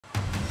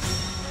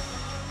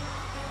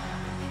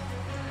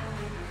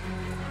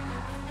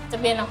这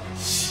边哦，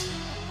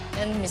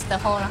跟 Mr.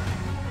 Ho 啦，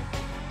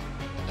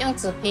用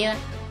纸皮呢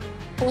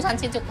铺上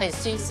去就可以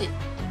休息。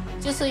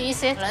就是一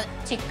些人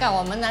去告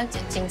我们呢，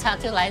警察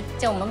就来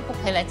叫我们不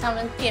可以来他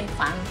们店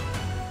房。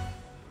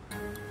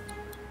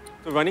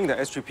So running the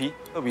SGP,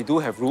 we do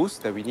have rules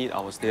that we need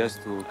our stayers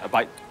to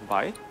abide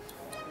by.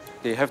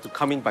 They have to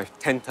come in by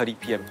 10:30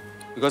 p.m.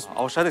 because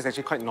our shutter is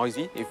actually quite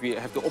noisy. If we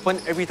have to open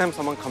every time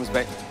someone comes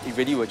back, it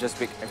really will just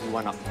wake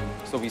everyone up.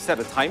 So we set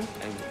a time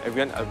and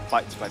everyone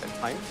abides by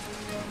that time.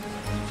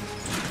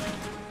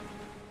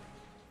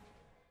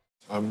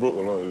 I broke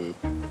a lot.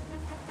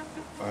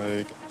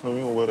 I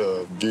coming over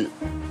the gate,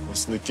 was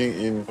sneaking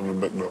in from the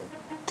back door.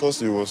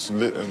 Because it was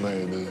late at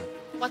night.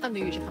 What time do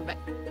you usually come back?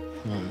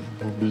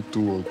 Probably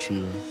 2 or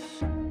 3.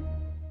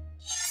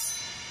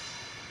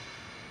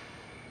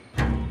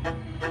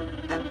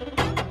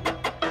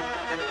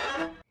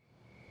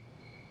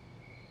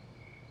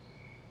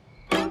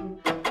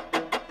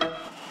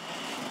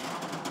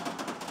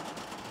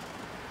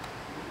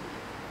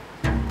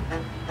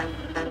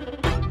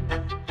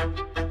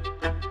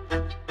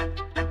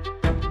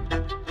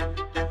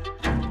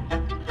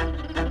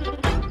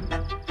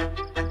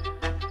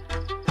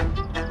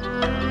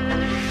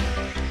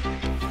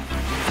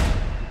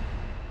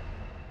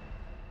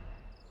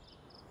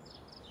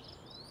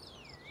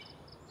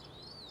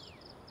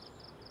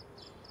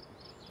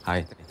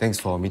 Hi, thanks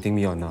for meeting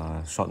me on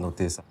short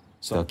notice.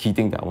 So the key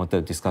thing that I wanted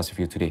to discuss with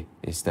you today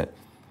is that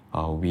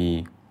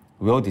we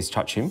will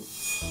discharge him.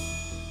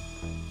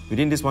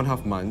 Within this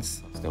 1.5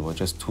 months, there were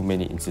just too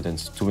many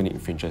incidents, too many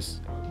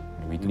infringements.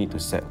 We need to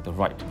set the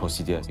right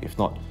procedures. If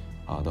not,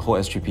 the whole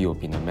SGP will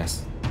be in a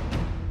mess.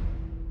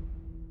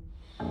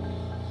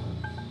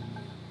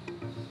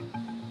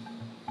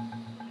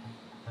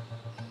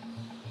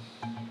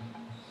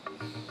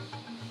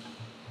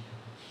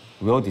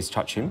 We will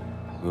discharge him.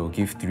 We will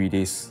give 3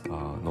 days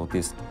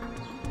notice.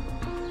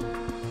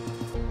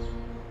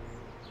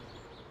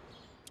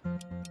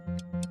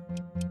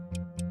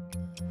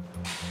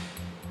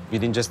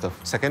 Within just the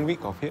second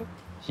week of here,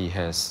 he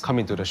has come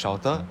into the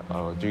shelter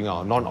during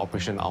our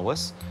non-operation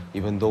hours,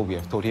 even though we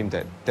have told him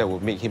that that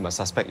would make him a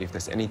suspect if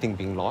there's anything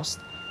being lost.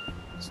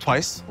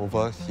 Twice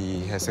over,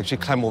 he has actually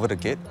climbed over the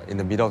gate in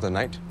the middle of the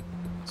night.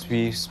 So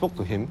we spoke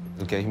to him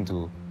to get him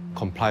to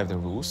comply with the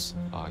rules.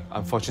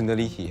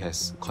 Unfortunately, he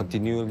has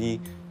continually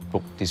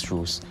broke these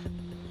rules.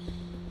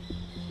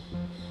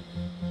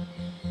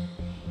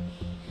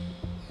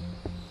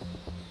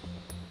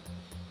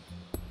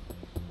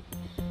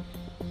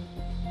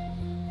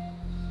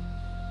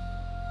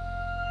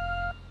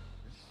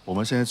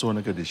 We are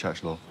doing the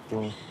discharge law.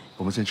 We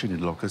will check the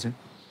locker.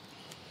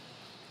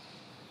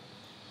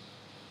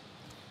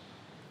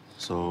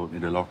 So,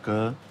 your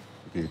locker,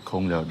 okay,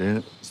 空了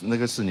then 那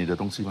个是你的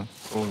东西吗？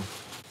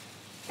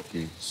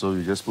 Okay, so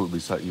you just put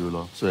beside you,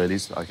 lor. So at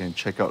least I can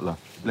check out lah.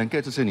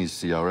 Blanket 这些你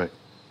洗了 right?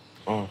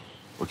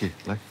 Okay,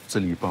 来，这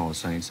里帮我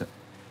sign一下。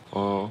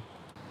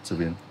这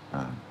边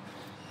啊。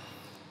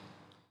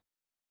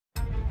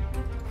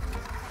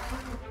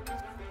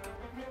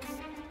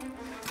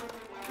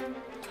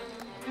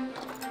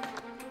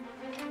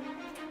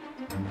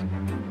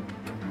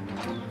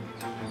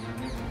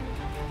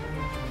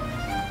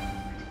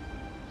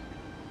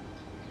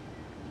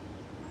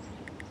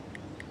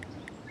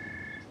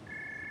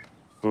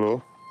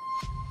Hello？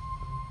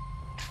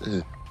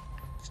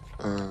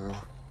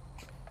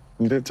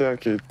 你在家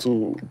可以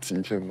住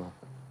几天吗？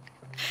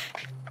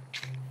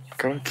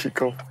刚 kick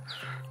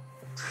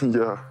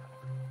off。Yeah.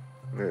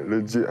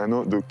 Legit, I'm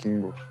not joking,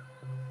 bro.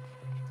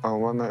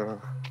 1 night 啦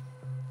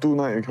 ，2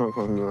 night 你看我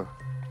看是吧？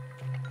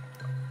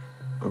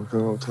我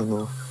看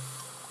哦。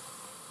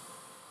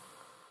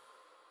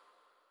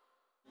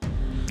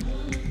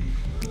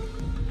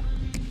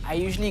I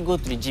usually go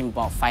to the gym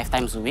about 5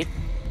 times a week.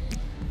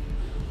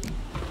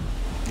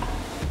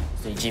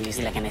 So the gym is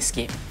like an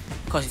escape.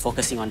 Because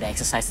focusing on the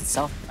exercise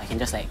itself, I can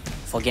just like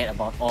forget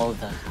about all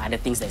the other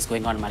things that's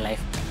going on in my life.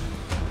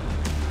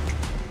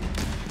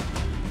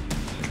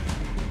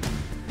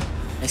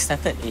 I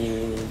started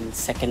in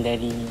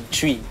secondary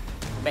 3.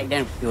 Back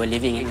then, we were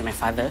living with my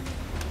father.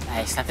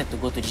 I started to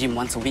go to the gym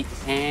once a week,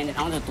 and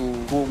I wanted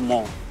to go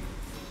more.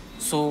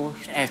 So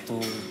I have to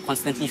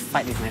constantly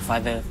fight with my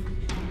father.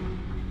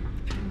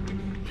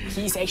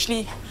 He's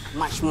actually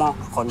much more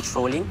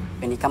controlling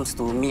when it comes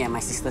to me and my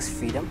sister's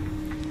freedom.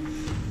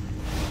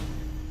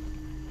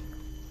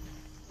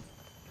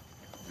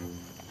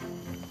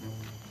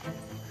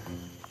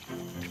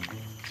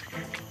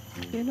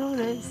 You know,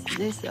 there's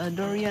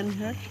durian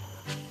here.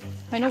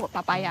 I know what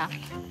papaya.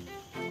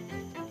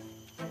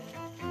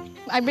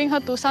 I bring her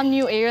to some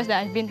new areas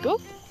that I've been to,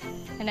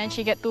 and then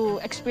she get to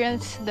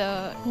experience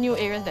the new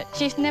areas that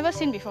she's never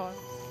seen before.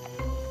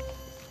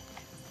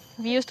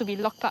 We used to be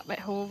locked up at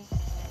home.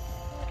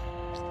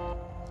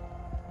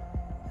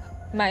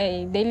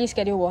 My daily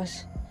schedule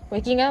was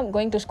waking up,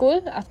 going to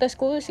school, after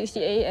school,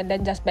 CCA, and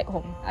then just back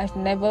home. I've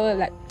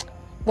never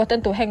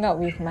gotten to hang out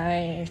with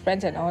my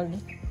friends and all.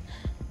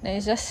 And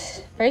it's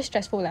just very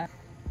stressful.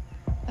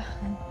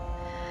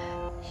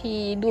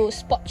 He do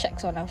spot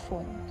checks on our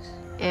phones.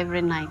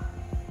 every night.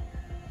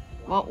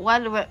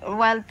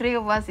 While three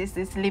of us is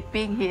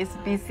sleeping, he is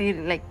busy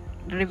like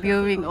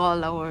reviewing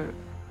all our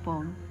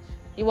poems.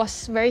 It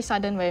was very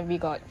sudden when we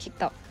got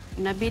kicked out.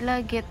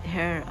 Nabila get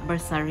her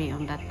bursary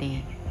on that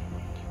day.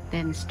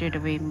 Then straight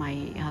away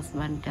my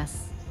husband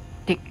just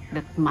take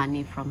that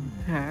money from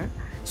her.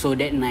 So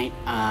that night,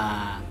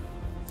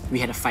 we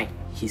had a fight.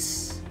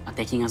 He's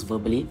attacking us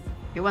verbally.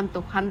 He want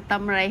to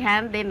hantam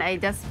Raihan, then I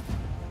just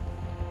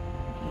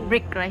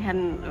break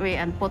Raihan away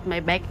and put my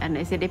back. And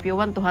I said, if you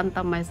want to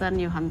hantam my son,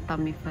 you hantam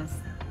me first.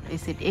 I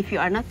said, if you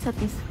are not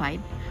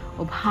satisfied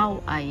of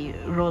how I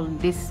roll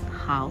this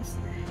house,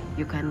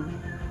 you can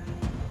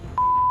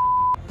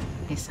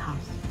this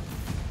house.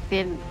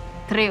 Then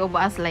three of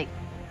us like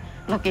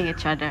looking at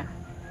each other.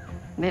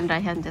 Then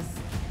Raihan just,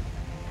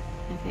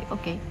 I say,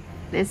 okay,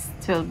 it's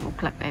 12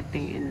 o'clock, I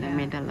think, in the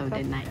middle of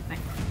the night. Right?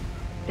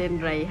 Then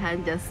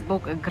Raihan just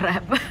book a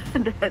Grab.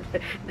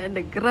 Then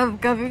the Grab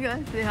coming,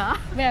 I say, huh?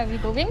 Where are we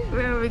going?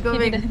 Where are we He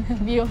going?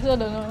 didn't. We also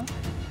don't know.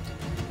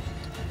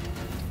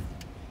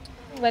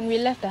 When we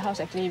left the house,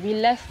 actually, we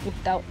left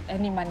without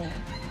any money.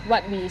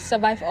 What we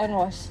survived on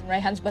was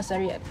Raihan's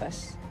bursary at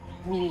first.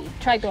 We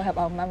tried to help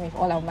our mum with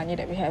all our money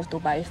that we have to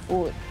buy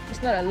food.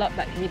 It's not a lot,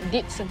 but we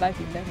did survive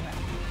with them.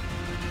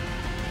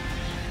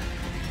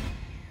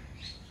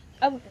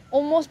 I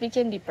almost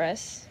became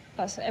depressed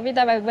because every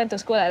time I went to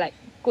school, I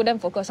couldn't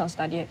focus on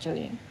study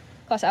actually.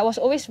 Because I was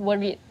always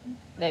worried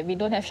that we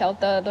don't have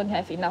shelter, don't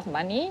have enough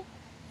money.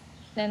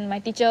 Then my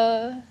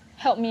teacher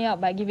helped me out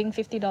by giving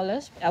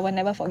 $50. I will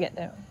never forget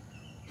that.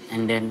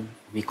 And then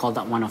we called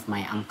up one of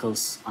my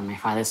uncles on my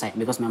father's side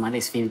because my mother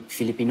is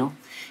Filipino.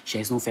 She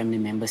has no family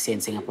members here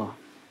in Singapore.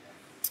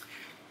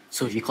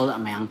 So we called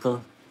up my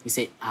uncle. He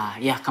said,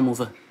 yeah, come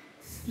over.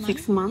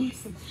 6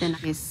 months, then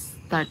he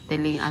start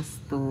telling us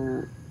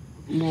to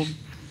move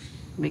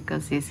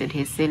because he said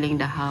he's selling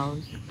the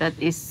house. That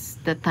is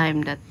the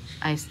time that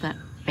I start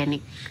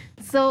panic.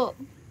 So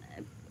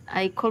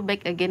I call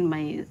back again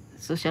my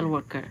social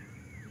worker.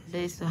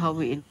 This is how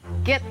we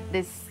get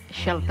this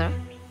shelter.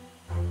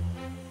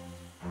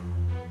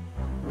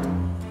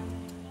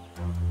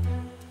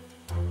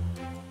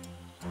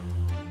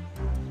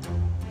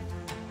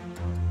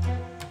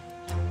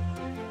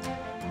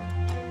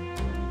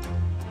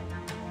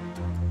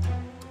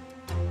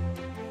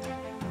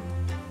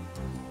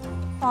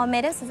 For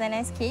Madam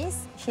Susanna's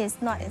case, she is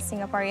not a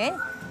Singaporean.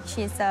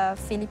 She's a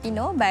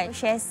Filipino, but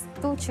she has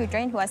 2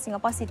 children who are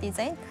Singapore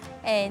citizens,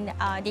 and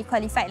they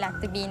qualified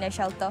to be in a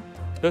shelter.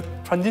 The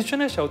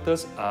transitional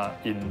shelters are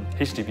in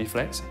HDB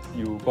flats.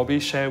 You probably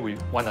share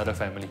with one other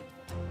family.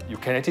 You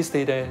can actually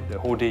stay there the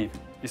whole day.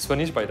 It's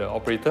furnished by the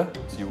operator,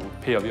 so you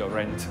pay a bit of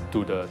rent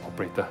to the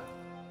operator.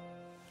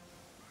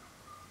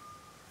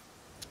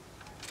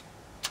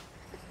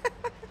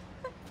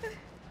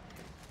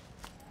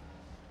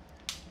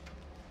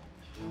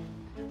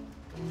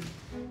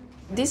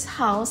 This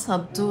house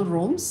have 2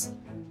 rooms.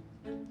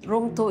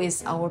 Room 2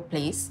 is our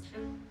place,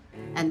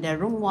 and the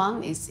room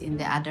 1 is in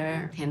the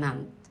other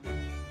tenant.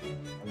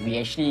 We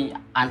actually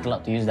aren't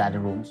allowed to use the other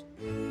rooms.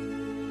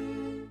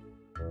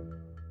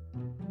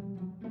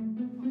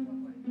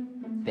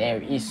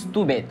 There is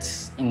 2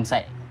 beds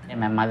inside,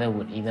 and my mother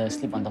would either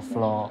sleep on the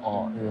floor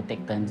or we would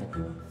take turns.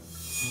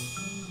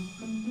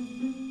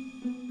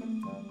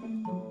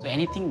 So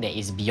anything that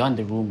is beyond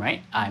the room,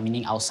 right,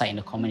 meaning outside in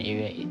the common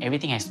area,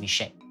 everything has to be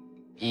shared.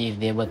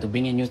 If they were to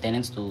bring in new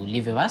tenants to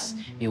live with us,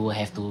 we will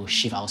have to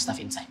shift our stuff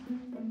inside.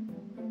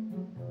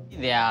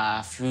 There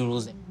are a few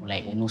rules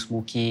like no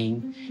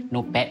smoking,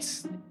 no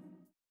pets.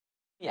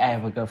 I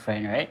have a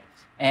girlfriend, right?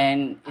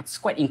 And it's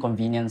quite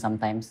inconvenient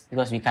sometimes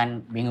because we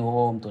can't bring her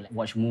home to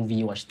watch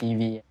movie, watch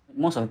TV.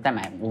 Most of the time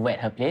I'm over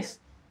at her place.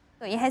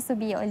 So it has to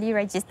be only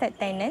registered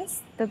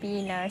tenants to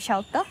be in a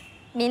shelter.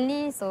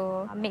 Mainly,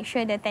 so make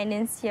sure the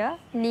tenants here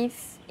live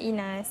in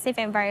a safe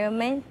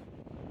environment.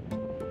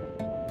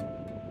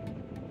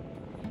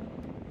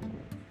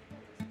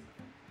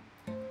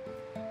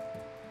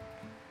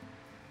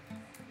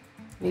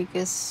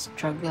 Biggest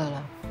struggle.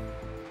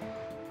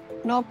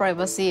 No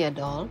privacy at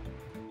all.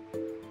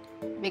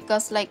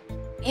 Because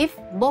if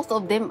both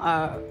of them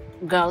are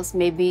girls,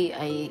 maybe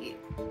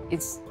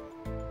it's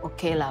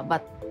okay lah.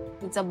 But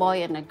it's a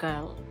boy and a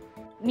girl.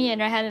 Me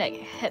and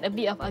Raihan had a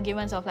bit of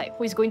arguments of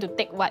who is going to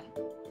take what.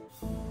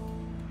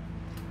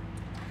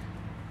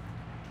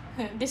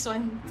 This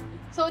one.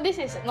 So this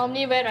is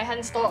normally where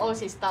Raihan store all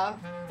his stuff.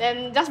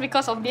 Then just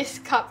because of this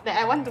cup that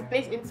I want to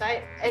place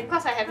inside, and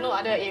because I have no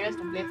other areas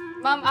to place,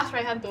 Mom asked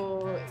Raihan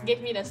to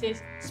give me the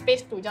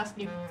space to just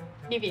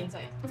live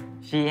inside.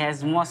 She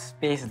has more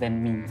space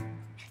than me.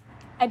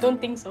 I don't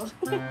think so.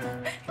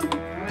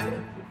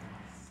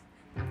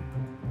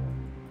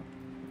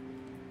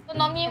 So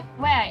normally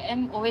where I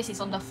am always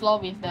is on the floor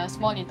with the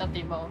small little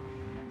table.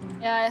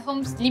 Yeah, at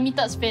home's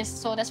limited space,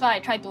 so that's why I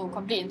try to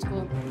complete in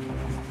school.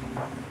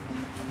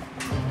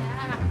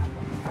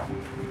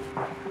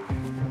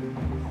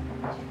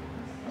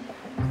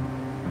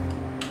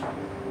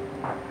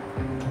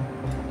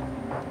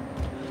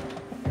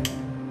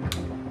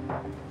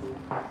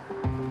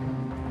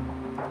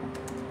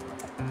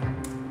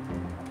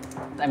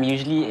 I'm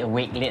usually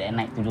awake late at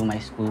night to do my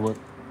schoolwork.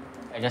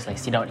 I just like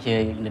sit out here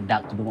in the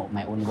dark to do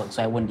my own work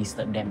so I won't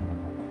disturb them.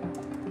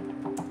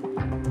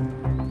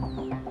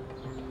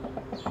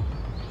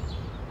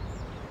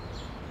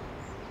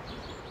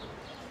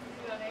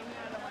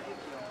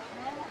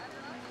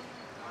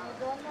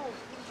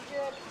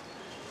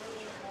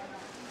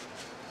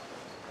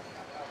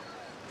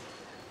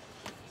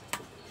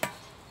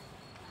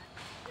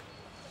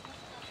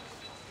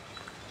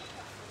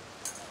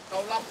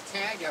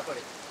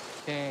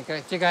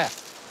 Cái cái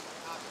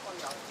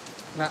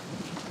nè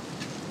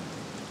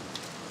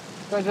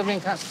coi cho mình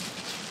看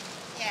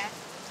Yeah.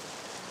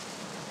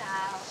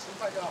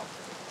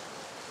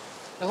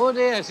 The whole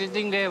day I'm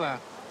sitting there mà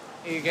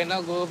you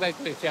cannot go back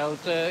to the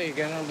shelter, you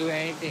cannot do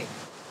anything.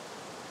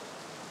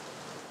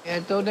 I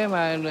told them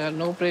I have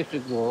no place to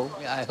go.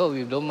 I hope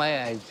you don't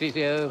mind I sit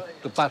here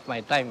to pass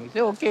my time. He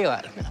said okay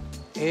what.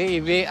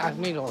 If they ask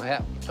me to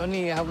help,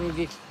 Tony help me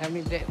this, help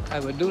me that, I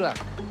will do lah.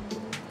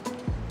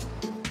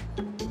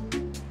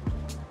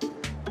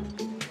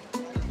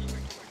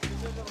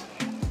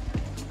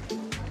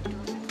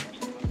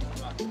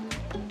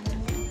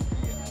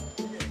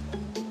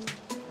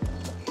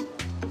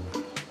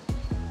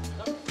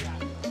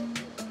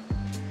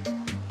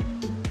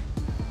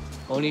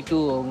 Only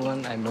 2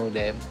 women, I know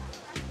them.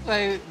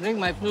 I bring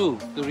my flu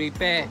to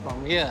repair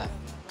from here.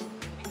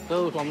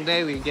 So from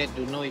there we get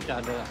to know each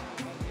other.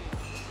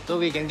 So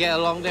we can get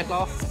along, that's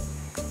all.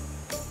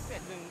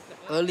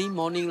 Early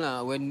morning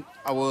when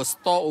our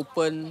store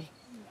open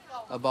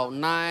about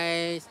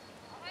 9,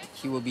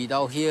 he will be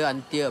down here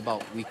until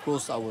about we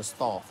close our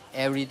store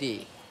every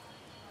day.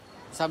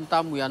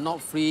 Sometimes we are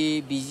not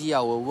free, busy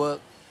our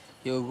work.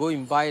 He will go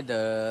and buy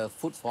the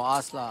food for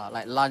us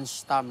like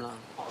lunch time .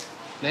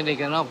 Then they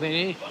cannot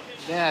finish.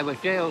 Then I will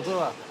share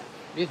also.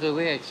 This is the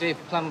way I save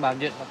some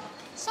budget.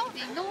 So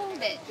they know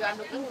that you are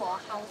looking for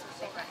a house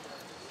also, right?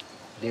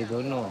 They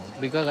don't know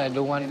because I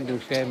don't want to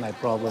share my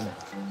problem.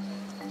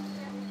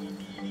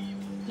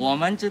 我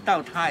们知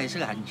道他也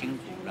是很辛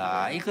苦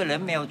啦，一个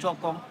人没有做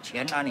工，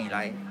钱哪里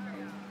来？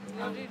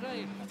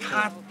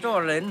他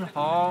做人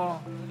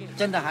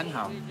真的很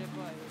好，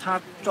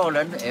他做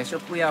人也是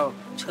不要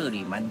吃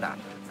你们的。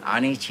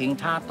你请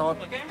他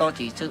多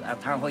几次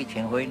他会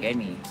请回给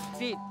你。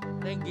See,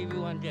 then give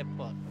you one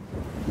jackpot.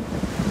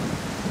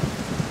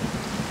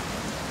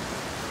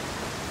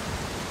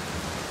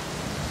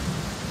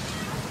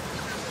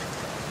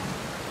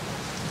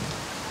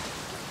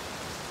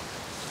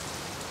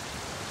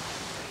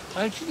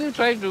 I still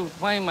try to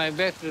find my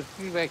best to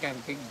see if I can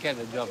get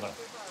a job.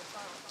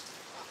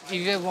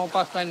 If there's more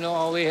part-time, no,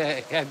 always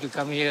I have to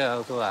come here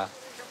also.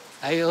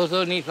 I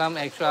also need some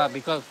extra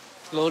because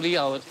slowly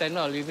our standard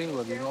of living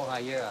will be more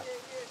higher.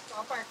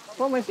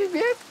 For my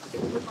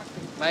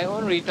CPF, my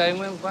own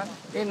retirement fund,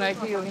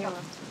 890 only.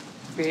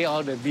 Pay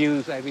all the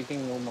bills,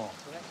 everything, no more.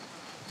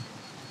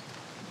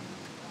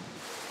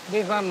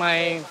 This one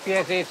my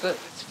PSA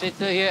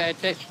sticker here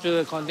attached to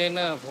a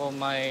container for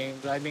my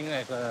driving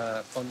as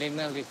a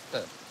container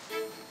lifter.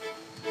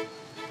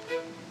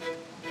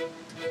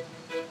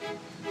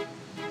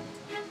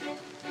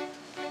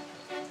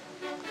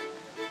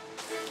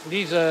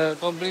 These are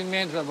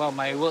compliments about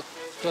my work.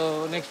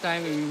 So next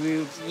time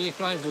you will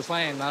try to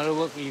find another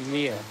work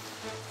easier.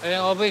 And then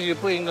always you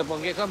put in the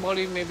pocket.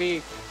 Somebody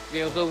maybe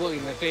they also work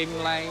in the same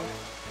line.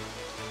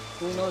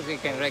 Who knows, they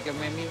can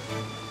recommend me.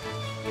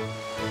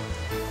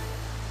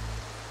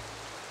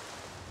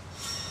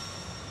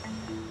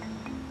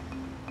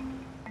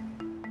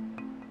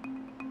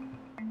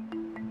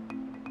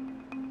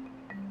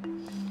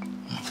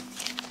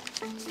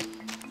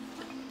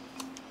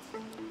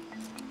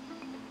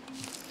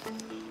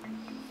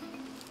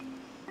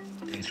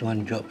 There's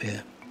one job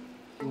here.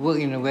 Work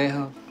in a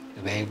warehouse,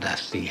 very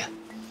dusty.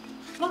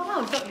 What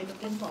kind of job are you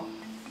looking for?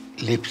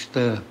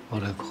 Lifter for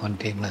the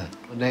container.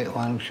 That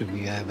one should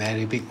be a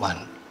very big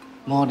one.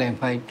 More than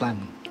 5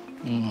 tons.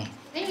 Then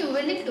you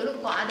willing to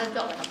look for other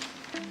jobs?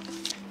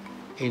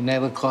 It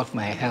never caused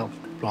my health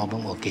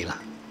problem, okay lah.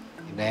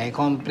 The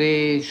aircon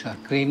place, a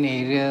clean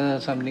area,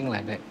 something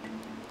like that.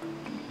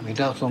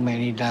 Without so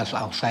many dust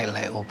outside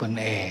like open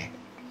air.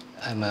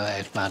 I'm an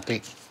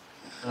asthmatic.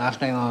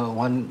 Last time I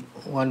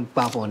one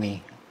puff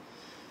only.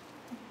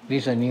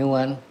 This is a new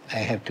one. I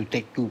have to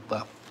take 2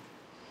 puffs.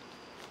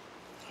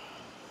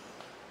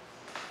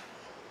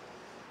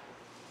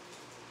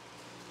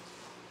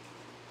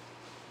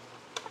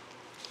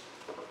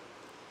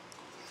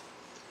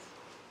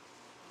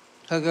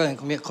 I go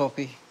and make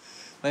coffee.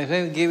 My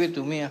friend gave it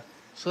to me,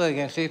 so I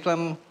can save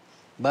some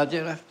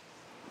budget.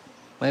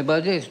 My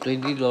budget is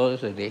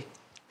 $20 a day.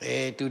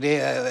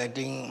 Today I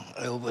think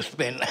I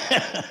overspent.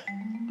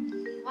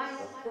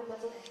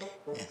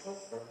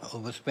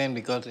 Overspent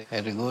because I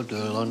had to go to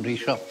a laundry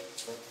shop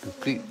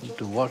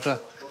to wash.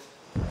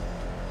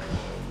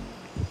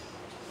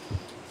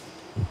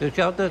 The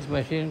shelters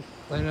machine,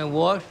 when I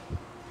wash,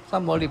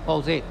 somebody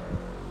pulls it.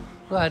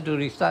 So I had to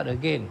restart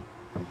again.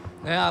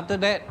 And after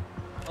that,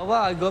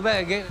 I go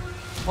back again,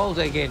 pause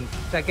again,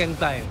 second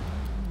time.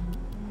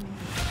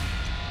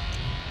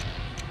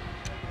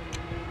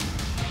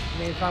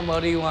 Maybe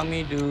somebody want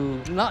me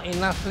to not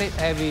enough sleep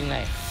every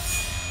night.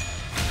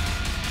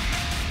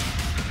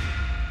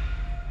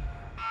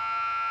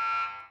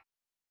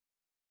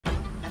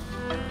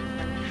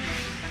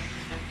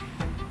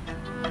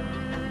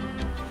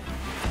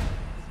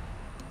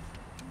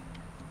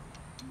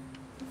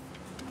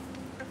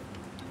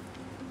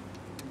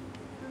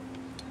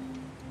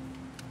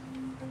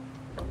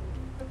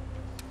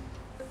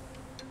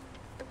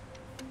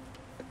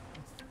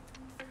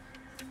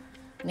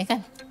你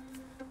看，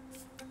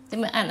这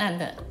么暗暗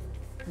的，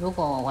如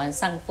果晚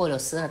上过了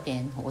12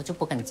点，我就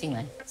不敢进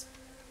来。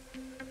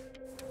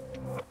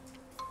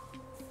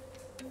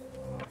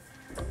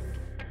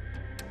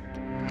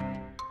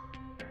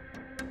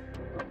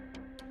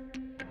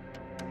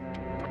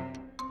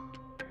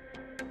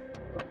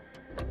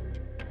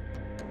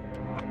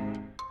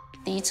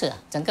第一次啊，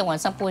整个晚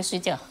上不会睡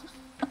觉，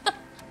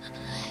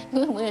因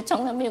为我也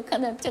从来没有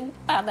看到这么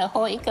大的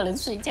hall一个人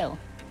睡觉，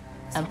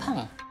很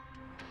胖。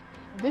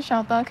This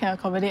shelter can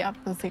accommodate up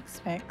to 6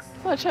 packs.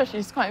 So the church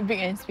is quite big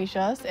and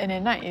spacious, and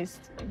at night it's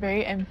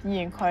very empty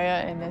and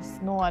quiet, and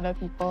there's no other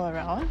people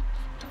around.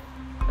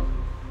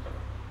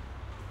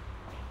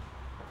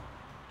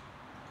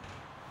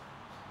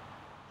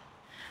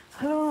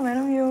 Hello,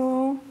 Madam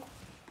Yu.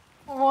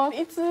 我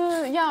一直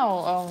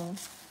要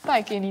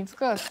带给你这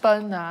个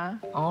灯啊。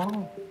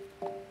哦，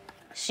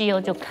需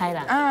要就开了。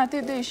啊，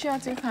对对，需要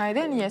就开。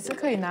但你也是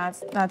可以拿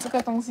这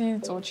个东西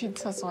走去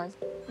厕所。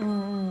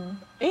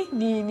诶，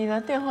你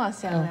的电话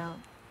响了。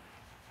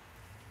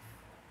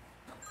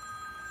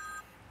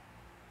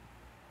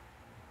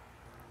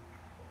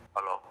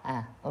Hello。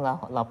啊，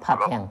เราพับ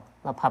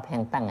แพ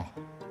งตั้งไง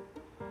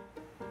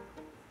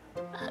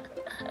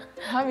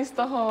他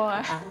Mr. Ho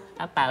啊，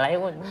他打来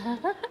问。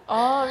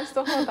哦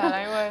，Mr. Ho 打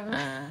来问。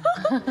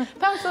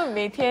他是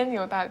每天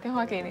有打电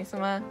话给你是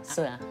吗？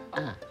是啊。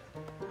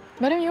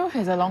Madam Yu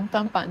has a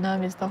long-term partner,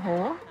 Mr.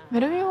 Ho.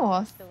 Madam Yu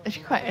was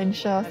actually quite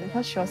anxious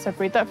because she was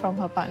separated from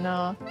her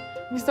partner.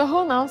 Mr.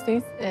 Ho now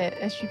stays at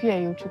SGP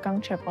at Yio Chu Kang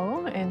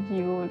Chapel, and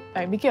he would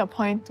make it a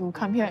point to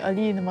come here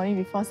early in the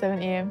morning before 7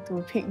 a.m.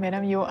 to pick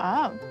Madam Yu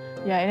up.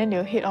 Yeah, and then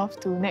they'll head off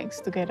to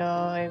Next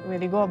together where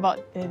they go about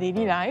their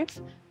daily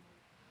lives.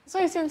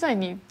 所以现在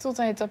你住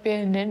在这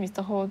边 ，then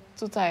Mr. Ho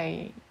住在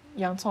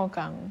洋葱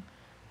港。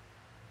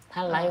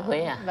他来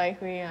回啊，来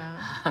回啊，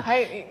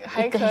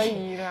还可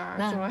以啦，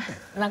是吗？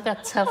那个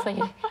车费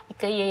一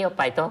个月要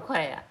100多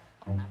块啊。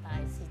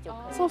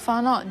So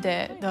found out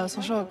that the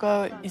social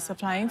worker is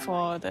applying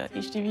for the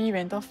HDB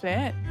rental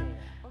flat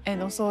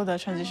and also the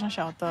transitional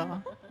shelter.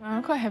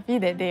 I'm quite happy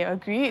that they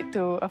agreed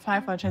to apply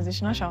for a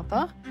transitional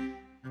shelter.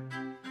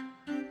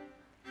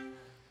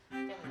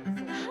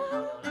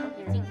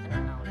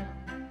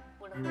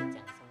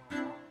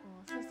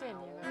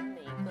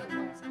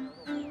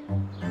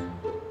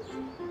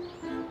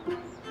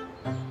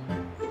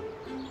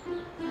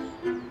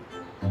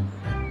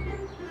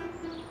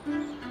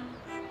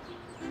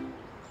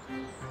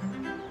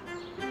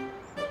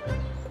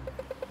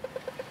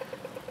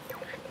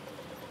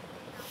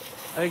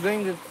 Are you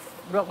going to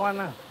block one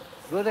now?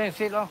 Go there and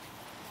sit lor.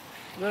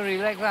 Go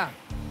relax lah.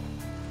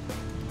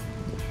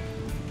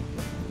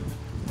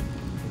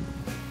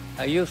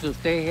 I used to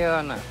stay here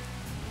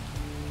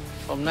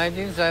from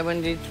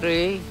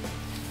 1973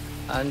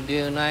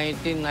 until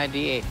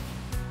 1998.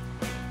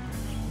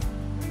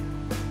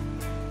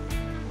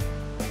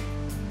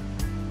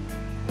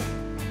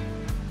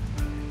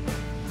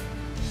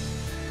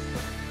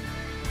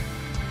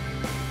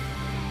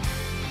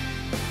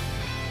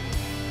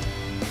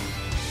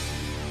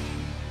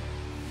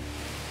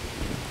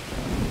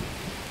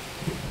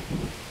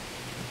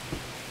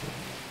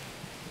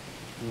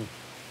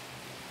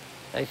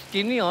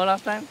 Skinny all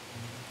last time.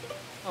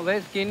 Oh, very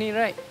skinny,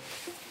 right?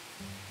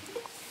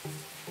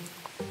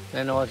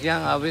 When I was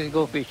young, I always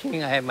go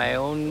fishing. I had my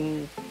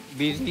own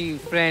busy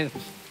friends.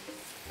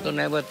 So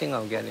never think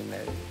of getting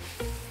married.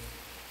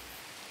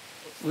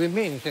 We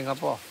met in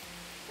Singapore.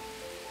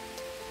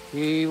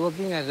 We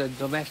working as a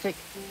domestic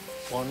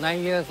for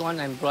 9 years, one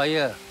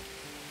employer.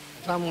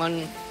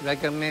 Someone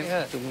recommended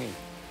her to me.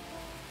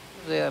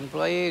 The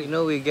employee,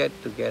 we get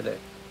together.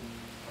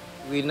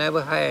 We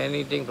never hire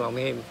anything from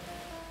him.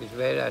 He's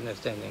very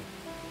understanding.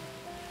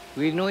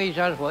 We know each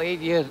other for 8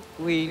 years.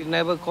 We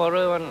never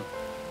quarrel one.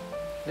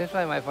 That's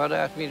why my father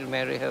asked me to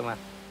marry her.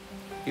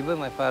 Even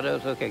my father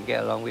also can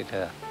get along with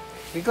her.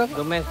 Because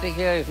domestic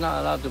here is not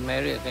allowed to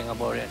marry a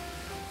Singaporean.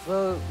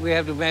 So we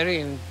have to marry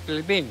in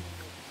Philippines.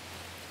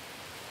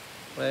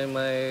 When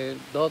my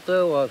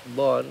daughter was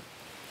born,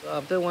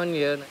 after 1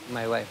 year,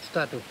 my wife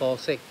started to fall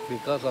sick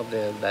because of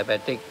the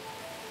diabetic.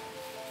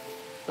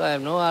 So I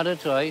have no other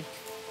choice.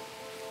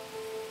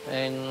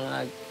 And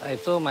I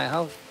sold my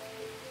house.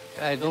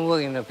 I don't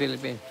work in the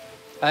Philippines.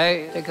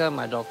 I take care of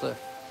my daughter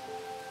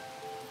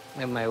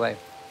and my wife.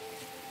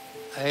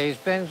 I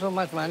spent so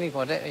much money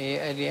for that.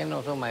 At the end,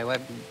 also my wife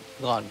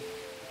gone.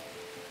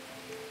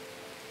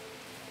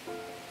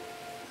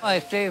 I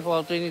stayed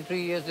for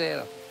 23 years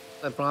there.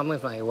 I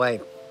promised my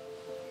wife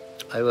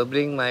I will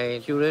bring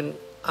my children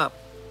up.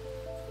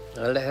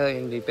 I'll let her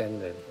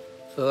independent.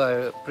 So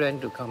I plan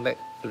to come back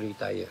to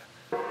retire.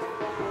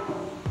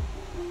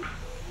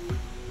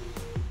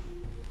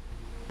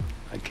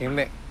 I came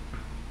back.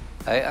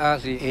 I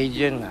asked the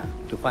agent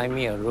to find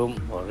me a room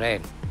for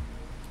rent.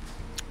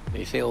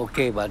 They say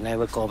okay, but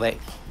never call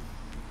back.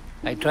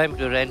 I tried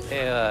to rent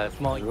a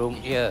small room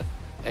here.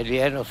 At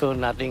the end also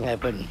nothing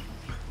happened.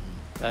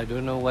 I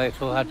don't know why it's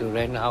so hard to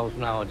rent a house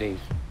nowadays.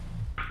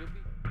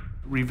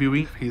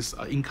 Reviewing his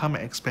income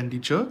and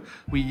expenditure,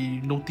 we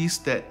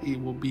noticed that it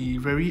will be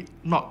very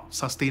not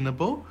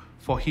sustainable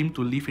for him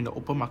to live in the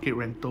open market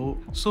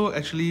rental. So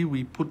actually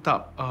we put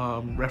up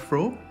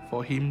referral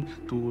for him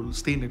to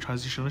stay in the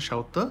transitional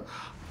shelter.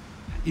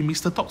 In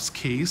Mr. Top's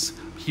case,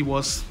 he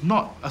was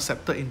not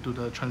accepted into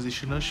the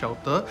transitional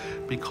shelter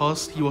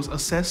because he was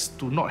assessed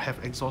to not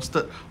have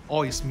exhausted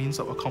all his means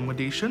of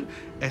accommodation,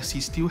 as he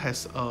still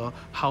has a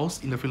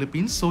house in the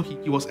Philippines. So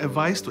he was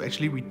advised to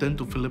actually return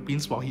to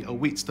Philippines while he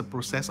awaits the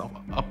process of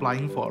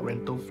applying for a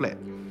rental flat.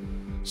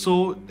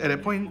 So at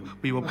that point,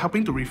 we were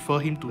helping to refer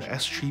him to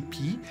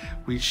S3P,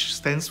 which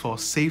stands for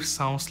Safe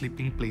Sound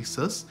Sleeping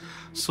Places.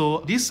 So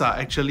these are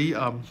actually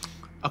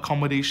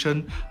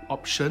accommodation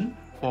option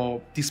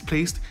for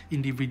displaced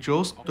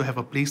individuals to have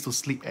a place to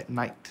sleep at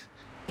night.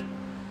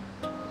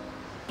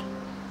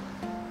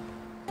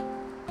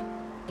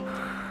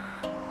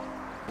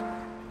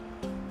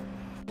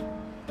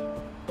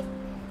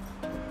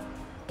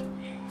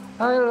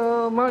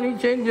 Hello, money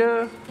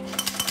changer.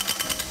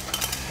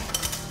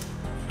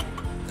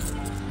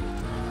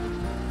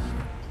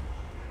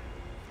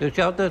 The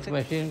shelter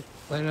machine,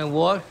 when I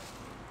wash,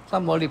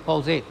 somebody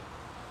pause it.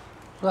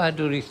 So I had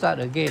to restart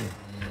again.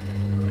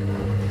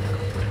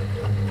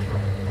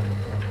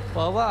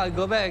 For a while, I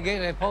go back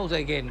again and pause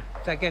again,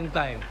 second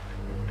time.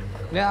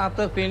 Then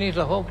after finish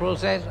the whole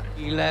process,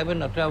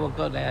 11 or 12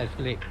 o'clock, then I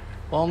sleep.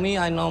 For me,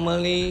 I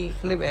normally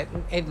sleep at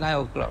 8, 9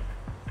 o'clock.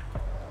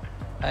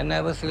 I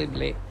never sleep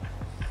late.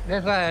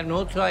 That's why I have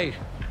no choice.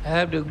 I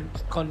have to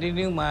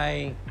continue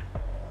my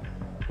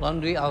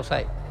laundry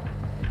outside.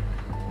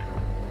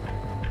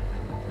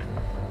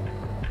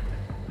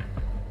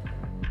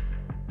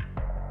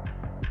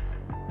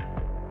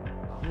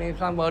 If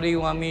somebody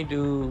want me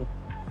to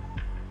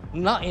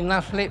not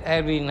enough sleep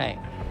every night,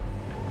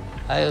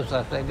 I will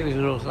suspect this is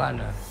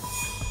Rosanna.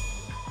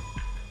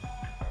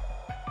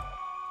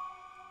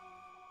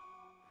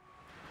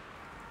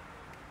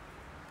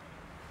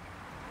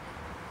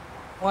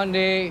 One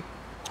day,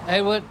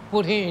 Edward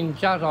put him in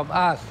charge of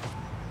us.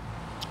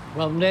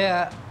 From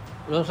there,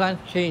 Rosanna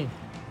changed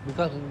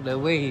because the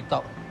way he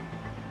talk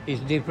is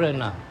different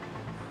now.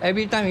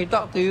 Every time he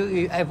talk to you,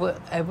 he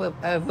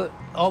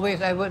always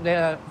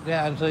they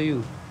answer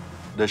you.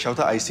 The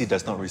shelter IC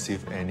does not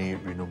receive any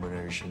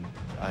remuneration.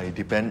 I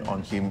depend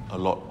on him a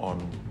lot on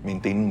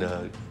maintaining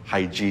the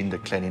hygiene, the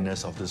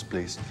cleanliness of this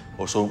place.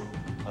 Also,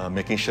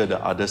 making sure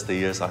the other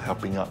stayers are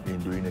helping out in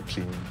doing the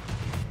cleaning.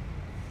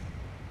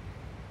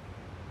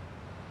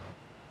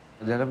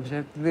 Dalam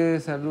shelter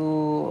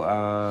selalu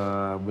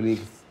boleh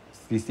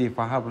sisi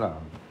faham lah.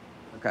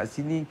 Kat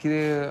sini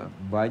kira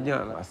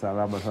banyak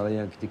masalah-masalah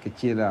yang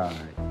kecil-kecil lah.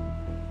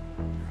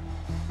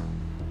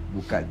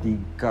 Buka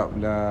tingkap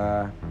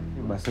lah,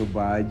 basuh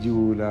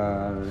baju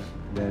lah,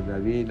 dan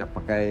habis nak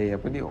pakai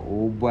apa ni,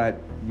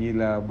 obat ni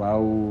lah,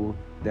 bau,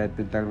 dan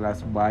tentang lah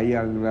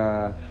sembayang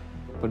lah.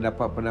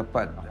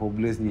 Pendapat-pendapat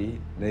homeless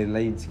ni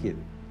lain-lain sikit.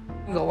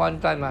 Got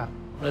one time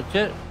the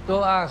church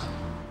told us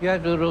you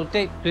have to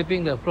rotate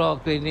sweeping the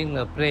floor, cleaning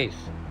the place.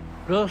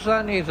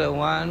 Rosan is the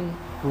one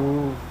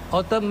who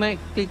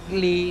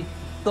automatically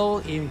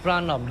told in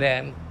front of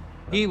them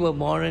he will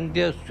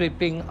volunteer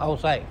sweeping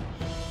outside.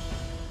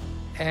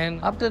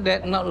 And after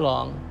that, not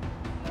long,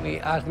 he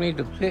asked me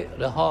to sweep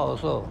the hall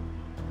also.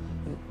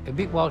 A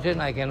big portion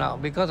I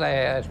cannot because I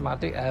am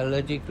asthmatic,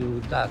 allergic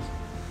to dust.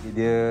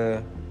 Dia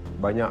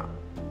banyak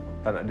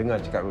tak nak dengar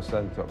cakap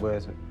Rosan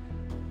sebab apa.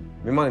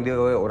 Memang dia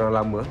orang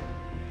lama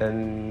dan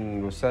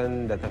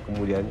Rosan datang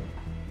kemudian.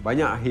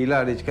 Banyak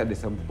hilah dia cakap dia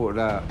semput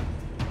lah.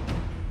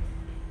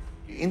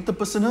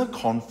 Interpersonal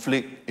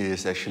conflict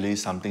is actually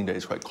something that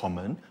is quite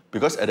common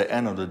because at the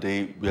end of the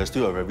day, we are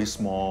still a very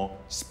small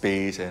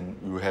space and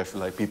we have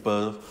like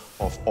people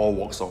of all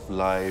walks of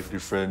life,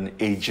 different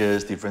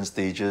ages, different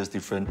stages,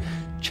 different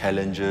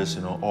challenges,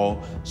 you know,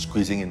 all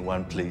squeezing in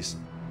one place.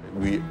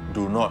 We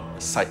do not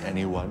cite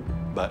anyone,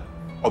 but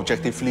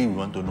objectively, we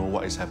want to know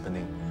what is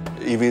happening.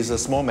 If it's a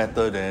small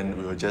matter, then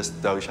we will just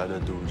tell each other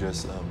to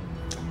just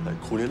like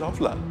cool it off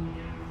lah.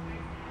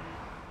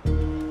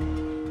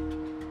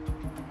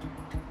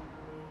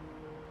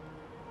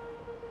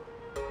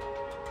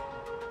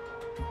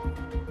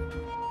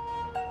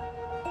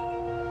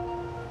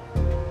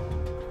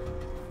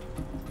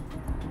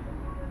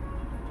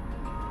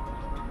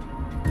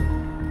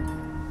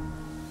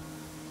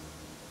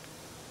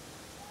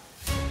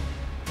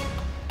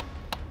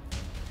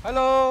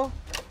 Hello.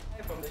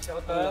 Hi from the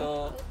shelter.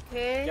 Hello.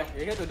 Okay. Yeah,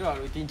 we're here to do our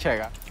routine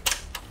check.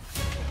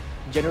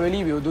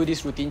 Generally, we will do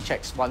these routine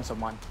checks once a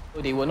month. So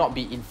they will not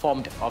be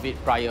informed of it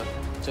prior.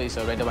 So it's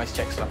a randomized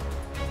checks.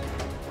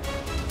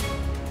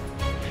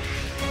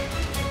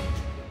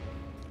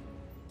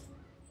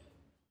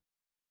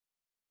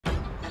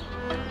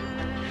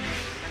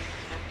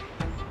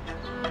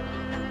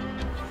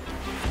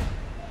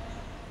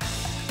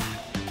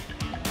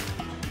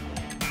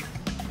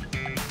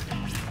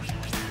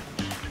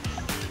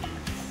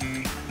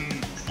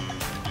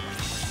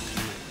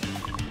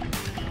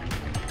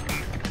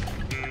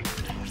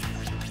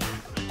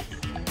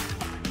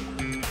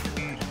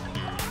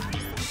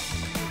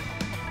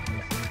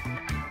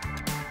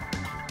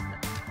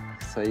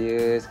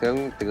 Saya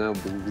sekarang tengah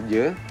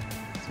bekerja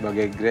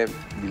sebagai Grab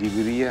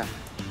delivery lah.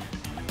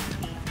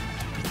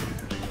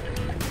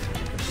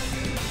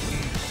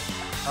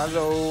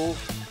 Halo.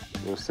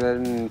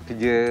 Bosan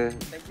kerja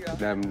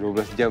dalam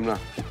 12 jam lah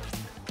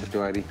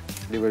satu hari.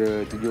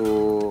 Daripada 7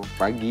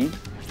 pagi,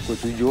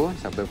 pukul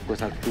 7 sampai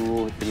pukul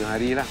 1 tengah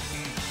hari lah.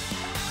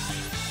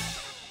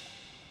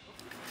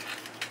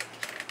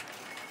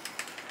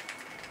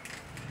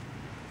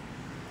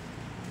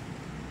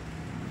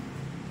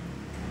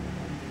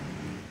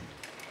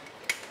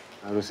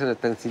 Rosan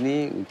datang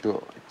sini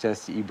untuk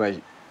cas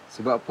e-bike.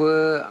 Sebab apa?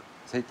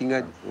 Saya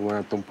tinggal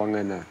rumah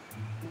tumpangan lah.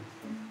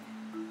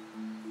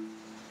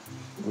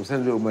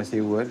 Rosan duduk rumah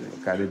sewa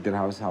kat rental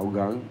house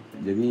Hougang.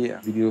 Jadi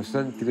bini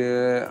Rosan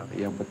kira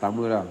yang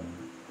pertama lah.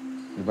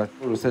 Lepas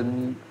tu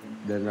Rosan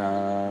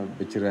dah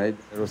bercerai.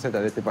 Rosan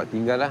tak ada tempat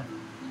tinggal lah.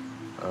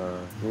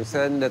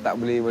 Rosan dah tak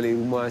boleh balik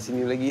rumah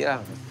sini lagi lah.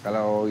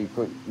 Kalau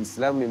ikut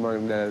Islam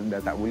memang dah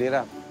tak boleh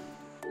lah.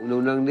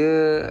 Undang-undang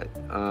dia,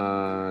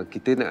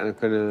 kita nak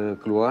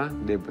kena keluar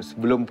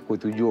sebelum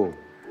pukul 7.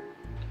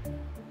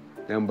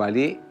 Dan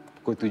balik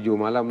pukul 7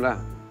 malam lah.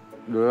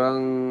 Diorang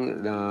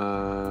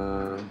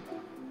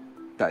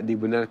tak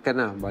dibenarkan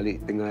lah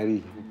balik tengah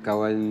hari.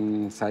 Kawan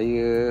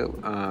saya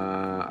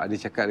ada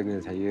cakap dengan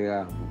saya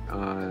lah.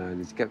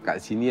 Dia cakap kat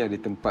sini ada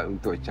tempat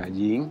untuk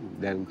charging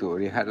dan untuk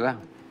rehat lah.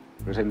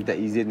 Saya minta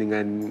izin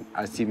dengan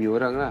Asim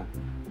orang lah.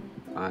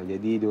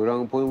 Jadi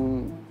diorang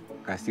pun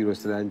kasih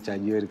Rosalan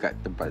charger dekat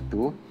tempat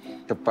tu.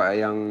 Tempat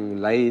yang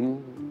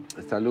lain,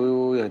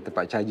 selalu yang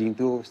tempat charging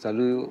tu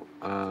selalu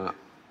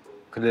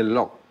kena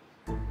lock.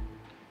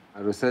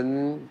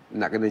 Rosan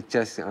nak kena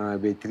charge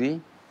bateri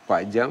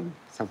 4 jam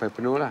sampai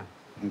penuh lah.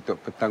 Untuk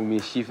petang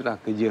main shift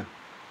lah kerja.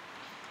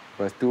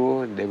 Lepas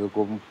tu, dari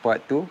pukul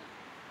 4 tu,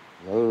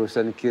 baru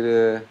Rosan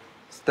kira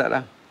start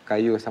lah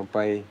kayuh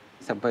sampai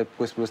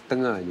pukul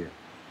 10.30 je.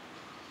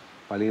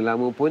 Paling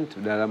lama pun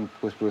dalam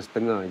pukul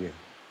 10.30 je.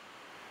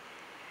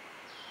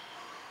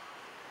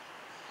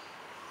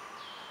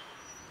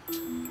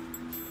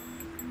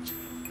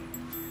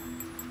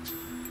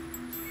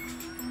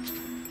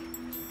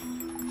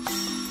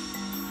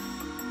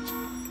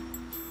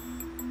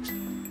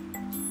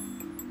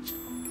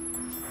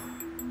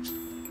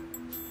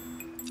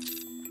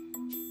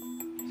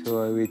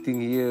 So I'm waiting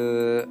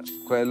here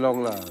quite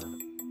long lah.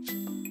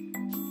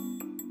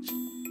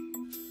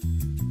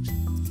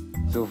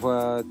 So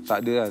far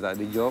tak ada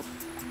job.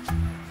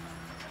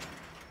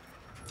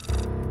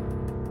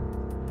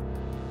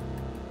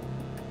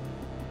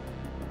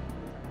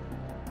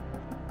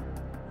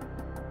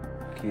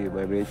 Okay,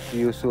 my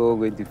battery also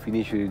going to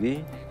finish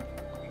already.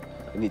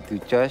 I need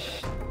to charge.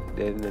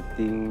 Then I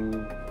think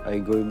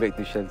I'm going back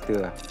to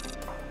shelter lah.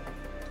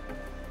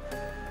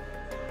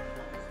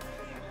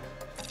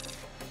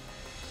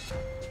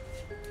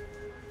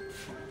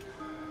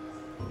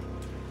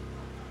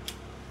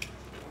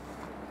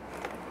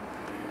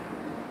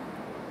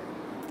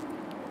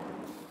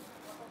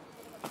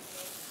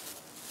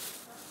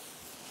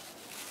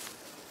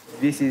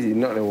 This is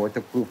not a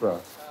waterproof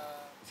lah.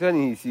 This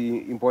one is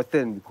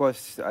important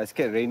because I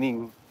scared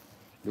raining.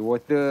 The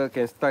water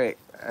can stuck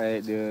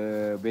at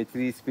the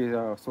battery space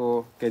lah,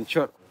 so can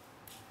short.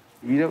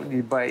 Without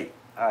the bike,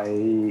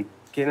 I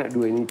cannot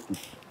do anything.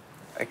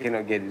 I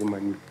cannot get the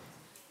money.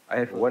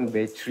 I have one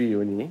battery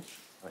only.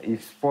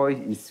 If spoil,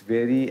 it's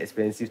very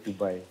expensive to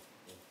buy.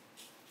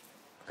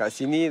 Kat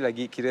sini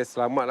lagi kira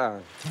selamat lah.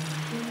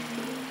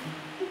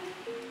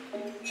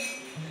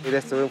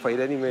 Restoran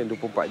Faida ni memang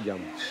 24 jam.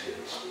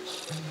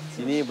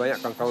 Sini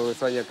banyak kawan-kawan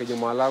Rosan yang kerja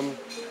malam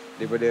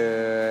daripada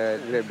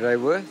Grab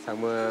driver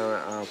sama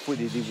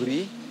food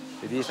delivery.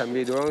 Jadi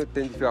sambil diorang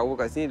 24 hour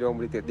kat sini, diorang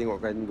boleh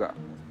tengokkan juga.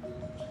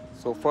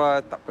 So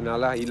far tak pernah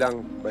lah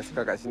hilang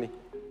basikal kat sini.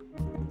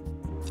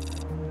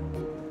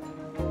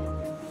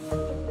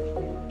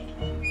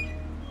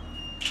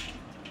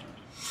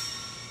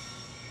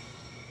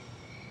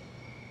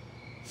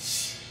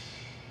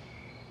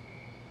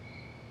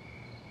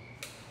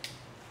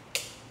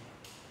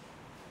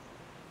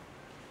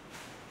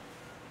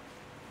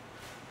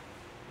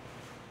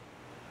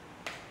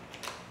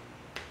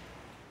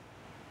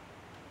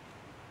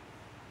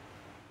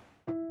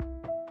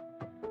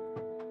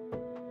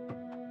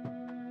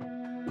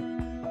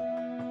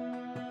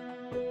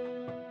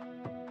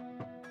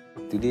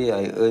 Today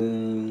I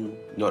earn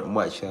not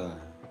much lah.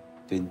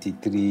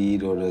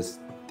 $23.38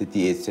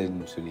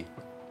 only.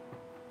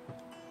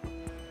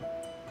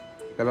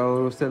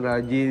 Kalau Rosan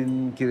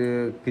rajin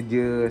kira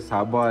kerja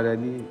sabar dah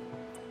ni,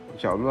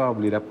 insyaAllah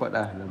boleh dapat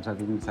lah dalam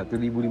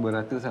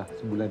 1,500 lah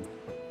sebulan.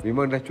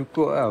 Memang dah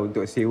cukup lah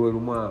untuk sewa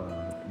rumah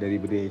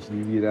daripada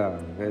HDB lah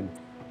kan.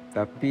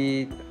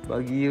 Tapi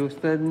bagi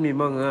Rosan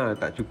memang lah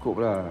tak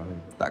cukup lah.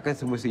 Takkan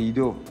semasa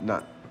hidup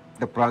nak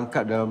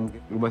terperangkap dalam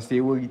rumah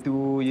sewa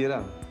gitu je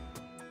lah.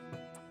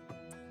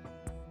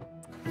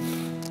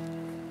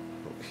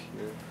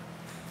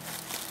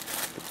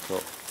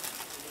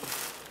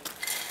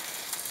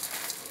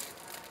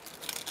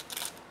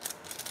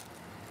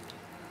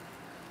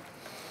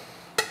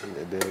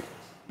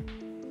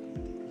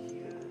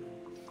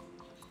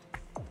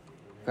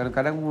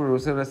 Kadang-kadang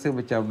Rosan rasa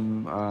macam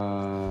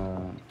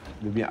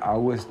dia punya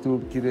hours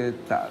tu kira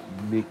tak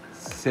make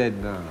sense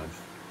lah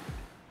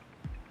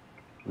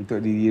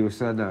untuk diri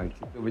Rosan lah.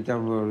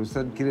 Macam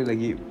Rosan kira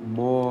lagi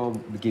more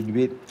bikin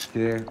duit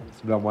kira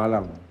sebelah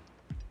malam.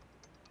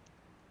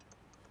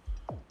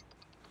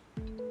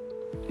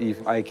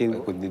 If I can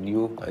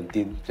continue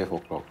until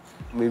 12 o'clock,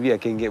 maybe I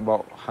can get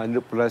about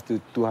 100 plus to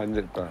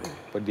 200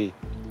 per day.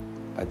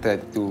 I try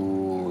to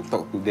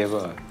talk to them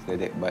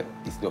like that, but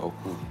it's not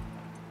okay.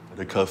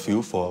 The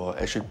curfew for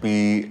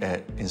HDB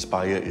at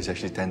Inspire is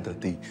actually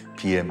 10:30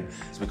 p.m.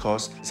 It's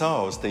because some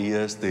of our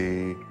stayers,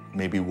 they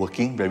may be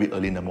working very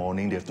early in the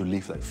morning. They have to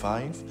leave like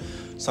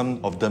 5. Some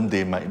of them,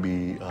 they might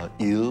be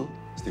ill.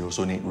 They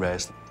also need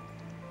rest.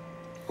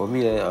 For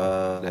me,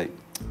 like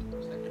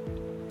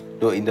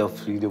not enough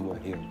freedom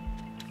here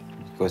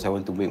because I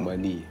want to make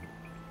money.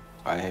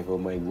 I have all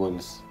my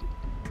goals.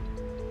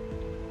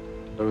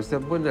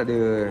 Rosan pun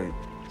ada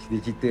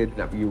cita-cita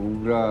nak pergi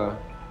umrah.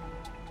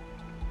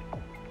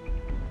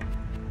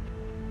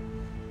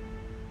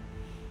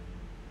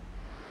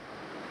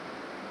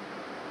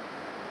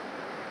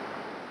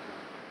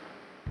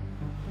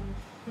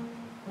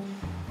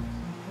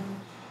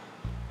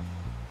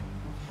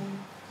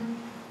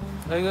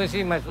 I'm going to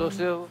see my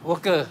social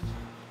worker.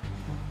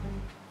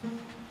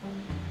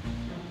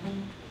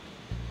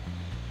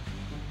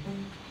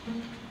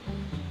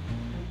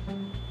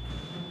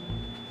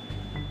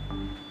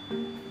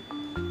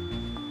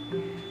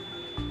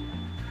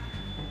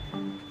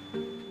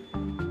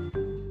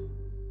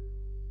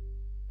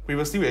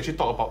 Previously, we actually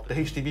talked about the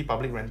HDB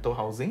public rental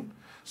housing.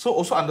 So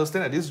also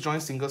understand that this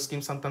joint single scheme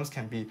sometimes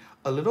can be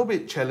a little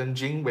bit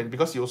challenging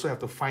because you also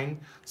have to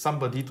find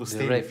somebody to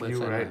stay with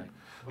you, right?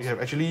 We have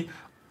actually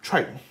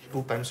tried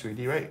 2 times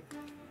already, right?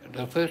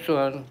 The first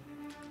one,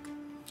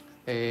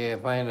 I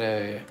find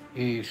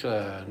he's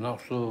not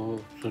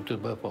so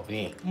suitable for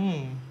me.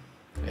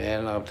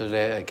 And after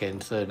that, I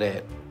cancel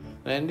that.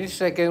 And this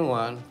second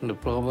one, the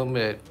problem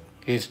that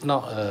he's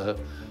not a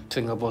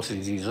Singapore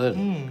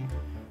citizen.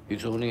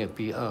 It's only a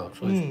PR,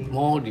 so it's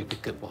more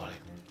difficult for him.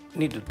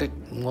 Need to take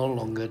more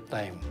longer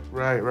time.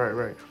 Right.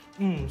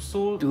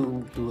 So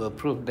to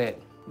approve that,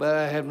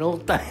 but I have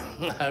no time.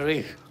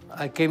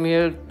 I came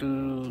here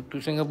to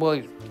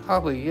Singapore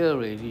half a year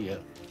already.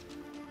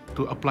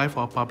 To apply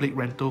for a public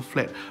rental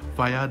flat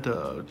via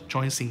the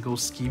joint single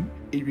scheme,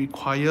 it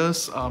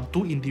requires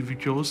 2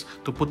 individuals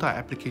to put our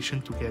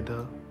application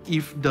together.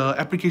 If the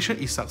application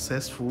is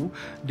successful,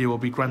 they will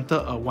be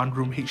granted a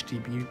 1-room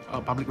HDB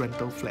public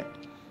rental flat.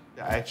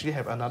 I actually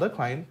have another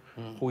client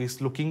who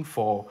is looking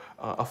for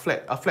a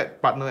flat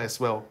partner as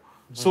well.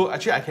 So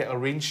actually, I can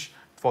arrange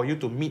for you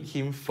to meet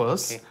him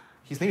first. Okay.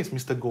 His name is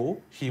Mr. Goh.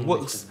 He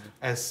works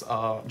as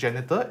a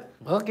janitor.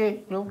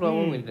 Okay, no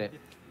problem with that.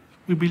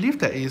 We believe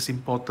that it is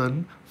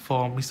important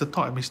for Mr.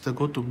 Todd and Mr.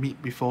 Goh to meet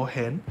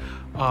beforehand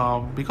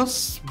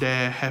because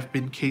there have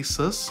been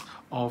cases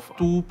of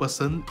 2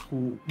 persons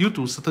who, due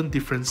to certain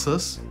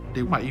differences,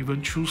 they might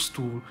even choose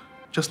to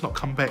just not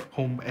come back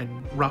home and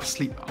rough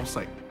sleep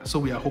outside. So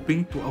we are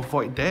hoping to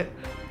avoid that.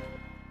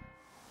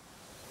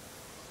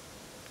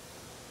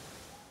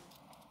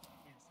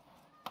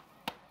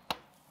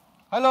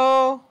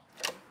 Hello.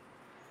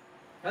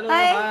 Hello,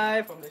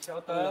 hi from the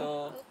shelter.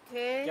 Hello.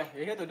 Okay. Yeah,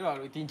 we're here to do our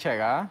routine check.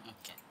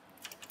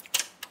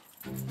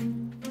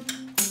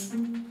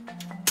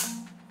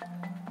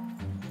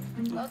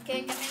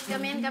 Okay,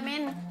 come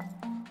in.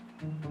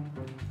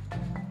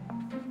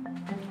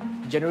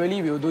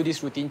 Generally, we will do these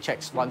routine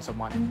checks once a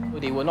month. So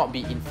they will not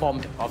be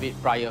informed of it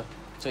prior.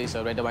 So it's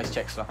a randomized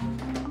checks.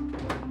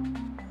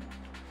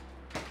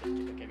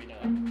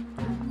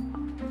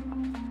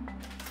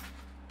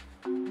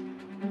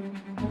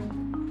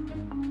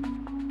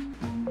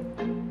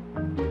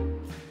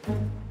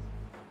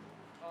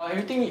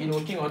 Everything in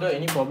working order,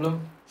 any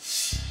problem?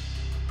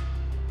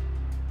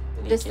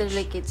 Just the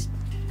leakage.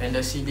 And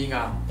the ceiling,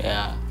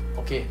 Yeah.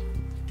 Okay.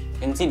 You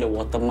can see the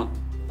watermark.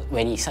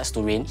 When it starts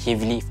to rain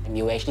heavily,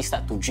 it will actually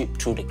start to drip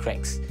through the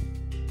cracks.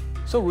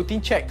 So routine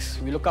checks,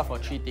 we look out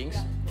for 3 things.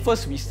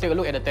 First, we take a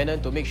look at the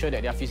tenant to make sure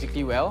that they are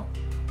physically well.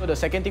 So the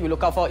second thing we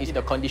look out for is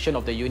the condition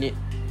of the unit.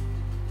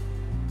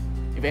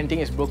 If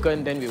anything is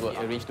broken, then we will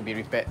arrange to be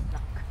repaired.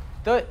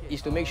 Third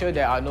is to make sure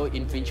there are no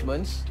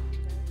infringements.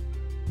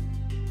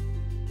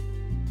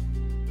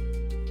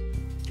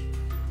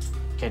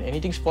 Can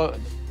anything spoil?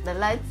 The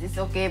lights is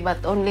okay,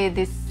 but only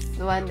this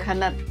one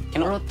cannot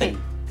rotate.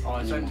 Oh,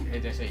 so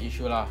there's an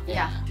issue lah.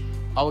 Yeah.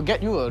 I will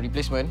get you a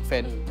replacement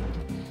fan.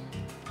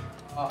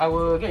 I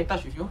will get in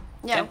touch with you.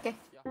 Yeah, okay.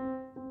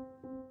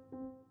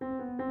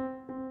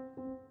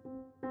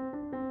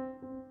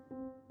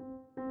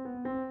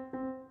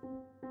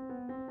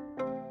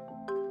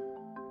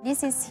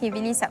 This is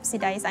heavily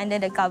subsidised under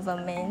the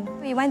government.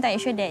 We want to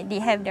ensure that they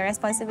have the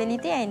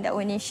responsibility and the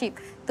ownership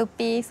to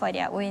pay for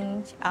their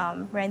own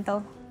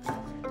rental.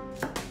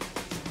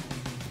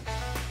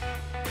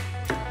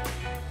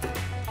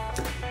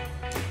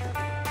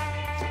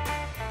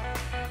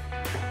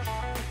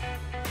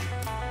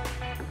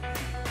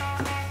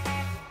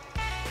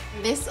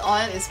 This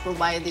oil is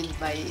provided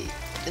by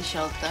the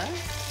shelter.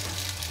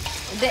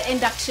 The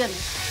induction,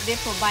 they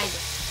provide.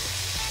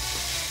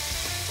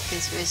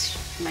 This is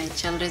my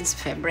children's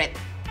favorite.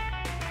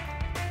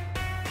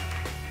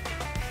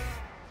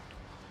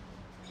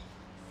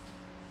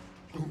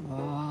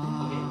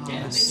 Oh,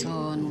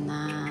 so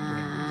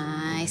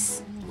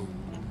nice.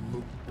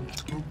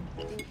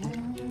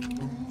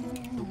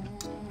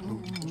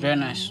 Very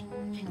nice.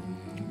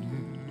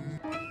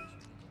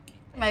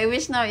 My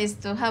wish now is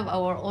to have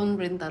our own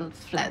rental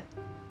flat.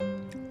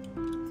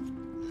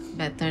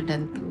 Better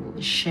than to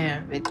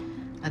share with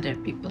other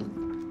people.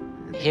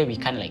 Here we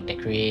kind of like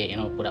decorate, you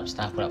know, put up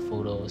stuff, put up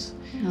photos.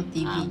 No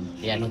TV.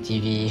 Yeah, no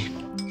TV.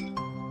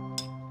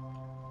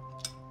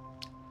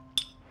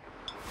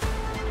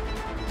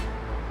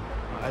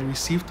 I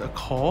received a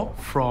call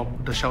from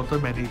the shelter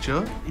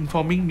manager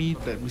informing me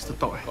that Mr.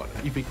 Tok got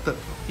evicted.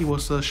 It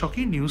was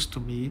shocking news to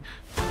me.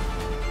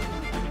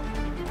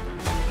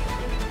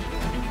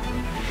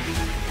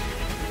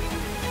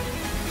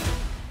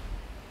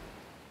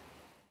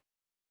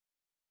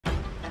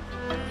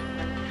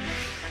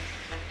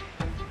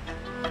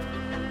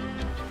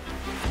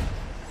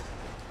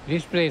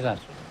 This place,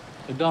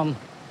 the dorm,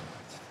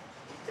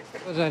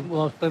 because I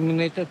was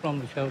terminated from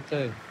the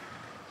shelter.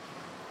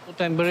 So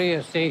temporarily,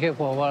 I stay here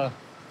for a while,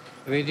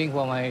 waiting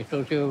for my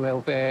social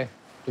welfare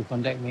to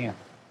contact me.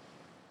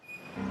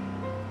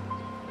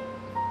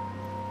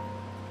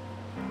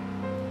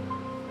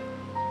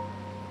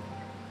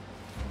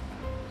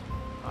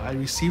 I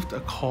received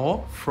a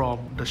call from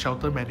the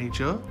shelter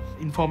manager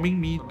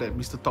informing me that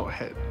Mr. Tok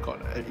had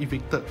got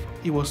evicted.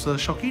 It was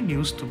shocking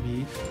news to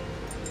me.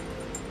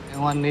 And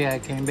one day I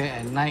came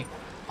back at night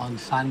on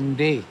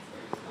Sunday.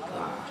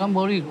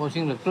 Somebody is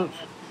washing the clothes.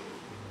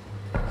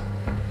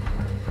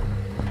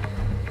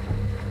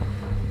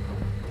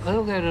 I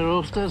look at the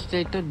roster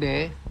stated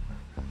there,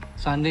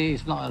 Sunday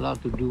is not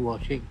allowed to do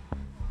washing.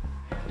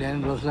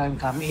 Then Rosalind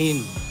come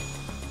in,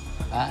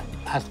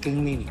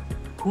 asking me,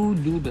 who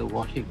do the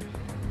washing?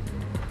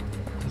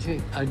 I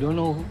said, I don't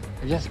know,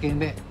 I just came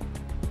back.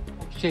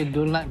 She said,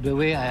 don't like the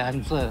way I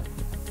answer.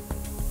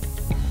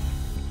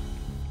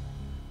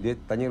 Dia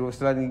tanya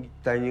Roslan,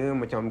 tanya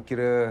macam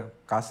kira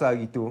kasar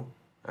gitu.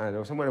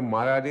 Roslan ada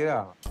marah dia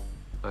lah.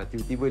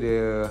 Tiba-tiba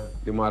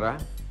dia marah.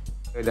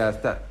 Dia dah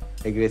start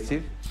agresif.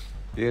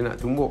 Dia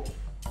nak tumbuk.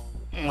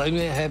 When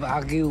we have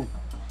argued,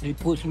 he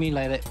puts me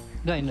like that,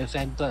 right in the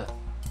center.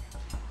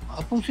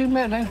 I push him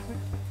back, then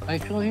I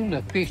show him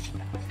the fish.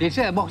 They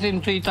said I boxed him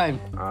 3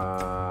 times.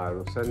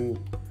 Roslan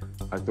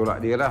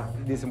tolak dia lah.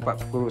 Dia sempat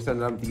pukul Roslan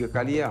dalam 3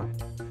 kali lah.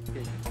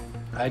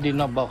 I did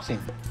not box him.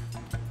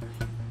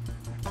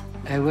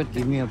 Edward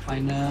gave me a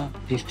final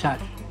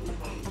discharge,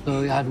 so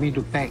he asked me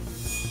to pack.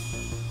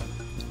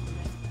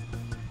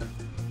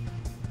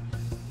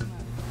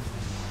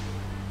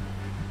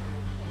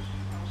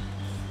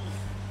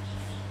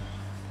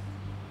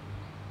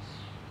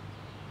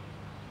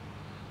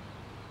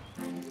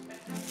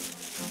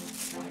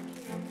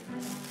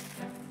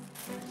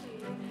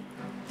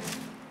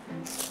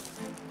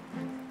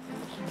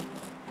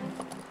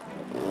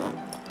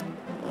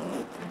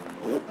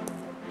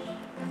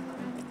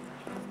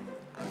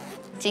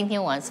今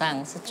天晚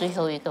上是最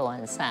后一个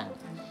晚上，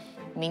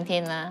明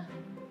天呢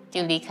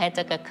就离开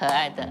这个可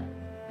爱的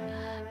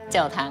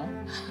教堂。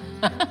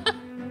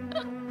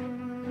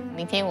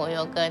明天我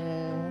要跟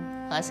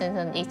何先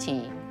生一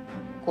起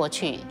过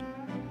去，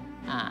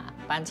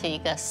搬去一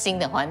个新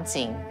的环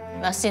境。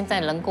那现在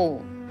能够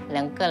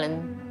2个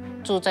人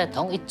住在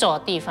同一座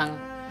地方，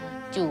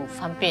就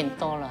方便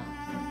多了，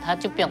他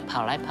就不用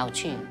跑来跑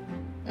去。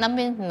那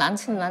边男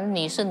是男，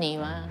女是女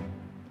嘛。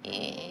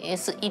也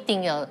是一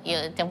定要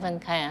这样分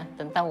开啊！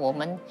等到我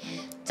们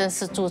正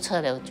式注册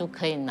了，就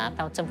可以拿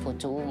到政府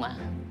租屋嘛。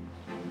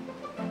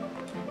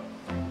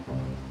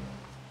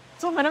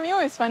So Madam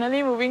Yu is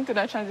finally moving to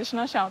the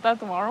transitional shelter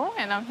tomorrow,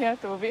 and I'm here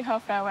to bid her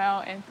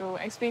farewell and to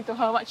explain to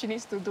her what she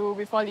needs to do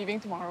before leaving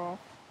tomorrow.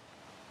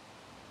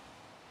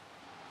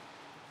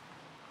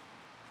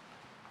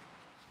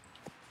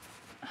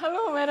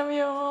 Hello, Madam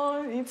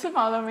Yu， 你吃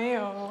饱了没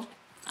有？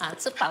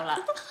吃饱了。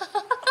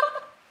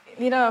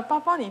你的包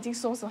包你已经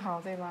收拾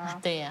好，对吗？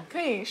对呀。可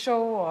以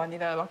收我你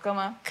的 locker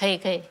吗？可以。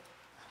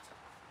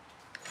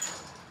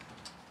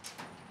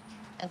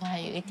那个还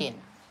有一点，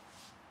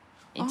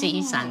一只雨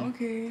伞。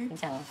OK。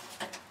这样。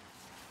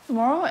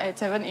Tomorrow at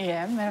 7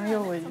 a.m., Madam Yu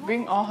will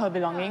bring all her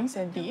belongings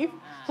and leave,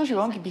 so she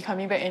won't be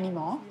coming back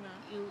anymore.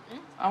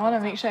 I want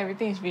to make sure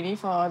everything is ready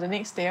for the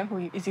next day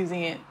who is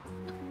using it.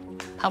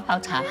 泡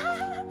茶。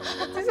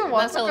就是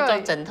我那时候做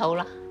枕头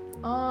了。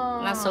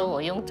哦，那时候我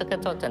用这个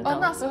做枕头。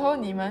那时候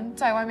你们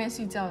在外面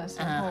睡觉的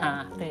时候。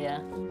对呀。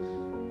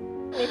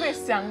你会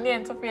想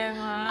念这边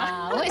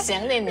吗？我会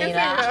想念你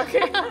啦。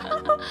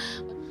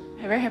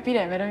I'm very happy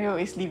that Madam Yu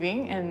is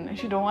leaving, and I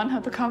actually don't want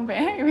her to come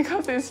back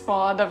because it's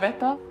for the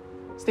better.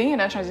 Staying in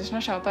a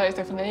transitional shelter is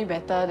definitely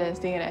better than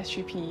staying at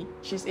SGP.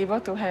 She's able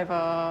to have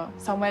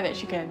somewhere that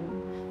she can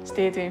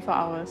stay 24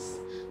 hours.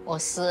 我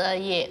12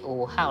月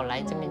5号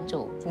来这边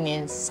住，今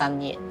年3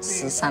月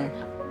13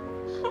号。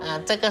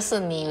这个是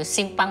你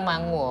先帮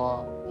忙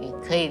我，你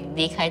可以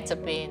离开这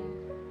边。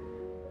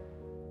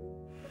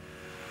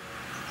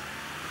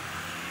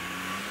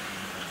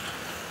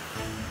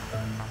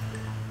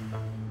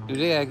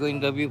Today I go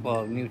interview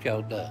for a new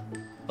shelter.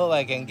 Hope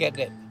I can get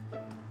that.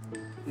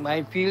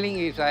 My feeling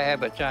is I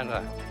have a chance.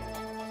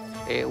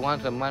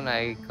 Once a month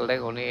I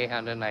collect only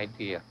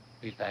 890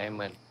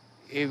 retirement.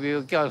 If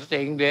you keep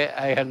staying there,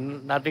 I have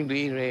nothing to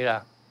eat really.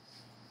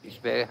 It's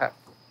very hard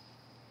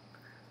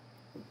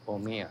for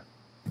me.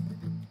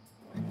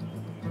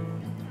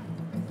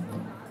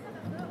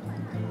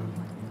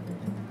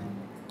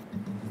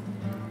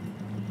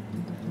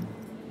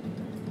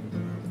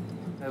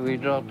 I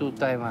withdraw 2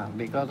 times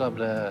because of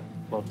the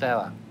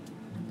hotel.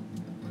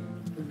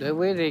 The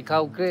way they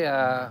calculate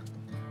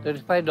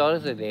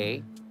 $35 a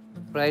day,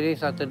 Friday,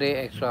 Saturday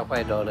extra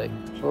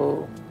 $5.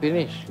 So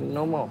finish,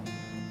 no more.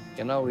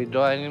 Cannot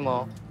withdraw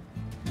anymore.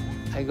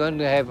 I'm going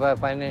to have a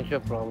financial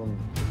problem.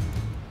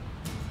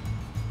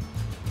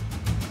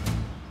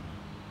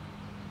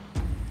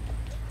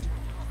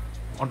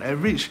 On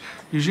average,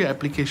 usually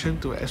application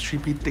to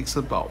S3P takes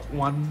about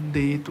 1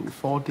 day to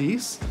 4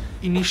 days.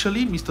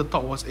 Initially, Mr.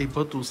 Top was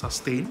able to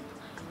sustain.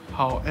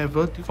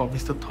 However, for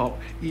Mr. Top,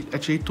 it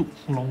actually took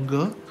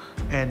longer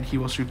and he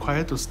was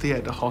required to stay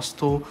at the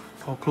hostel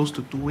for close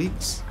to 2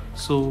 weeks.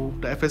 So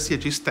the FSC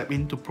actually stepped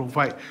in to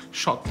provide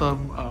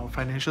short-term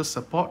financial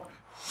support.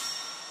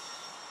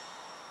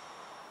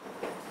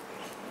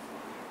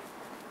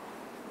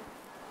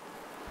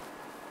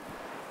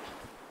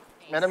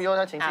 Madam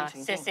Yu， 请进，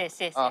请进。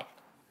谢谢。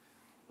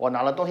我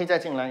拿了东西再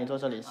进来，你坐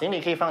这里，行李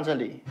可以放这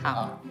里。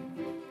好。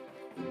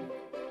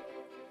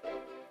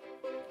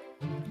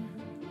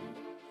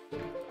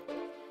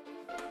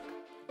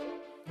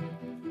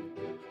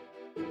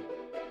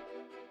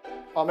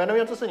Madam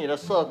Yu， 这是你的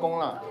社工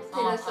了。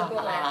社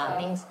工来。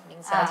林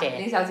小姐。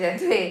林小姐，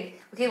对。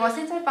OK， 我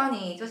现在帮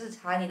你就是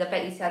查你的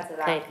bag 一下子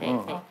啦。可以，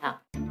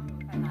好。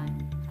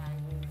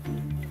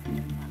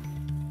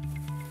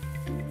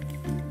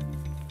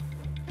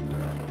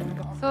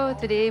So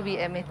today we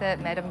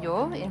admitted Madam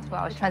Yo into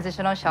our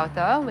transitional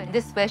shelter.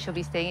 This is where she'll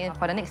be staying in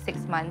for the next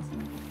 6 months.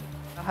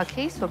 Her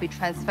case will be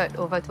transferred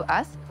over to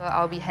us. So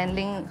I'll be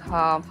handling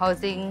her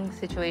housing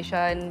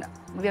situation,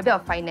 maybe a bit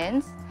of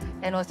finance,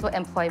 and also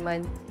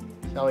employment.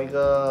 小一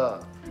个，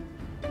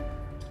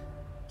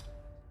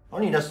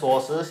你的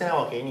锁匙现在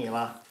我给你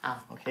了。好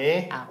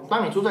 ，OK。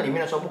当你住在里面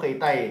的时候，不可以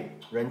带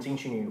人进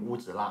去你屋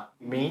子啦。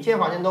每一间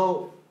房间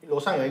都楼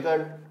上有一个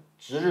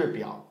值日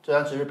表，这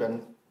张值日表。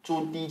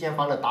住第1间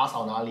房的打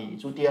扫哪里，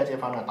住第2间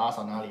房的打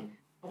扫哪里，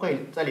不可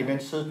以在里面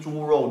吃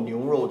猪肉、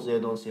牛肉这些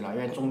东西啦，因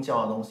为宗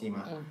教的东西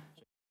嘛。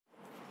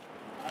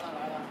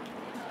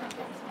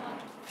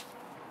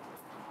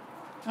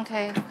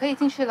OK， 可以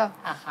进去了。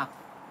好。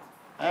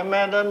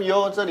Madam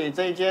Yu， 这里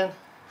这一间。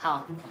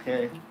好。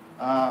OK，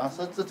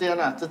 是这间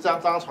的，这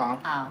张床。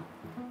好。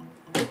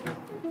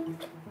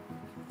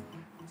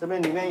这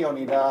边里面有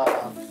你的，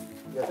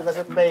有这个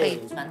是被，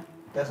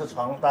这是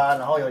床单，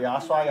然后有牙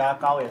刷、牙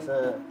膏也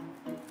是。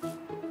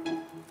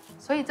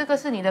所以这个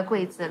是你的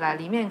柜子啦，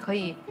里面可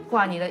以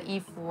挂你的衣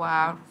服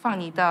啊，放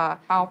你的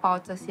包包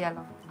这些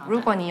了。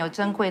如果你有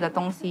珍贵的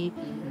东西，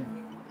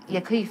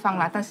也可以放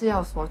啦，但是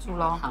要锁住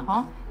咯。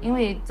哦，因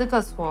为这个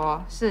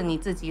锁是你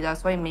自己的，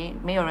所以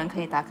没有人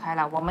可以打开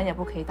啦，我们也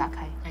不可以打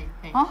开。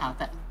哦，好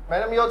的。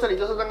Madam Yu， 这里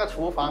就是那个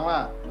厨房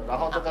了，然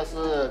后这个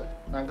是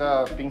那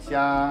个冰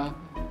箱，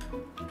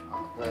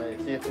对，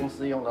这些公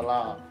司用的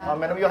啦。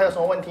Madam Yu 还有什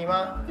么问题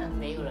吗？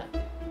没有了。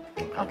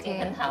OK，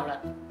 很好了。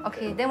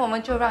OK， 那我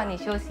们就让你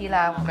休息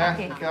啦。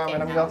OK，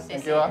 Madam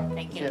Yu，Thank you 啊。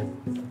Thank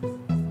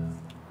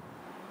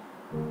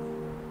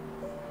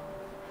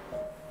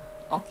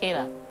you。OK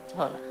了，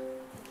错了。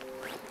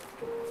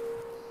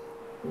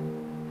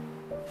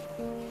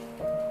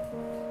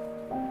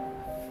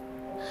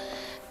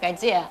感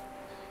谢，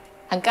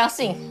很高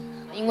兴，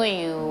因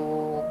为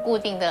有固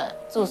定的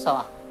住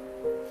所，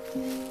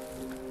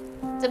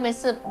这边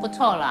是不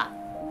错啦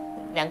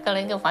，2个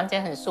人一个房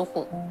间很舒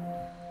服。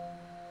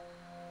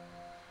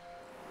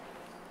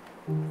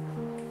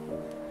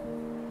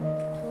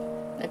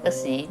那个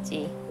洗衣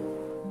机，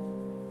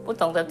不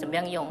懂得怎么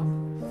样用，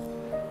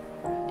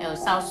有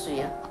烧水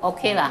啊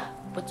 ，OK 啦，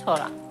不错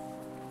啦，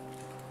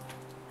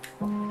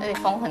这里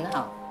风很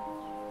好。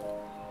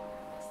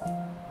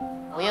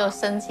我又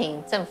申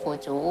请政府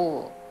主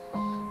务，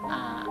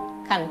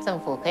看政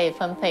府可以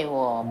分配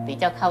我比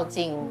较靠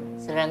近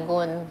石人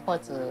温或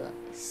者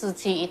市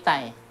区一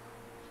带，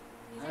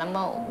那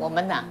么我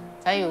们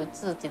才有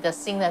自己的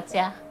新的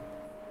家。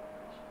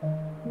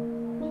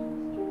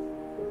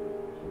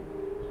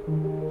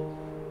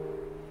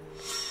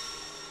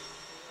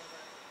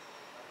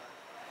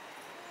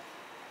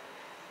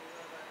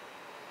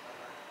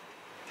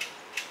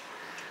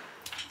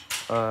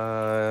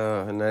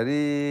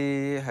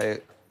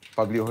Hari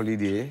public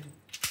holiday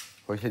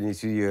for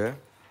Chinese New Year.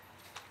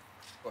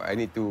 I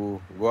need to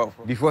go out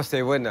before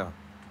 7 now.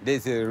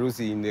 That's the rules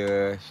in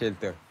the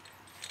shelter.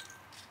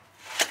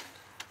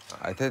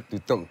 I tried to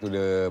talk to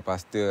the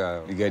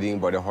pastor regarding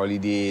about the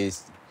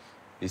holidays.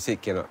 He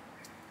said cannot.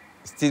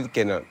 Still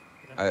cannot.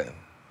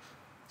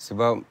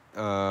 Sebab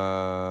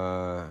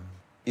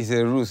it's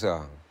a rules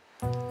lah.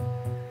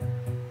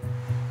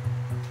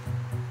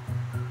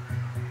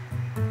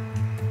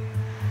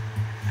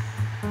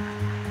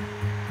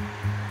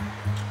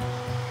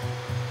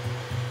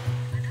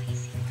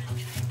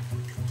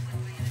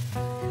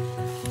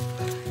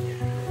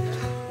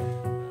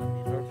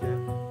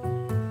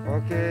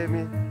 Okey,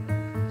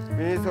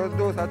 Mi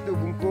soto 1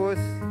 bungkus.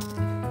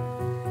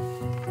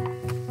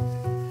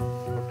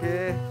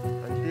 Okey,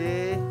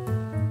 nanti.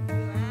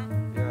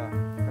 Ya,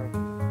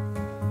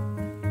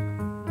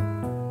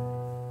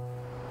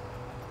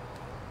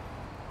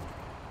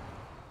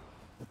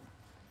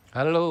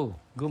 Hello,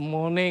 good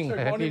morning.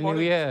 Happy New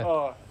Year.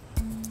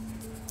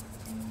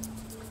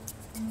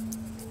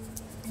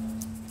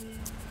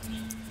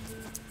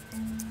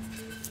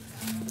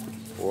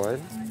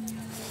 One,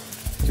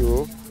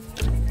 two.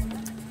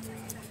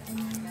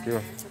 Okay.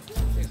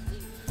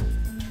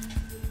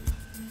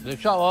 The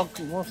shop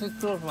mostly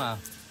closed, ma.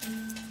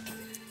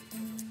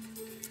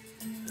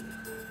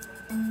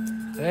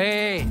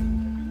 Hey,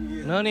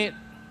 no need.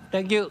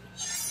 Thank you.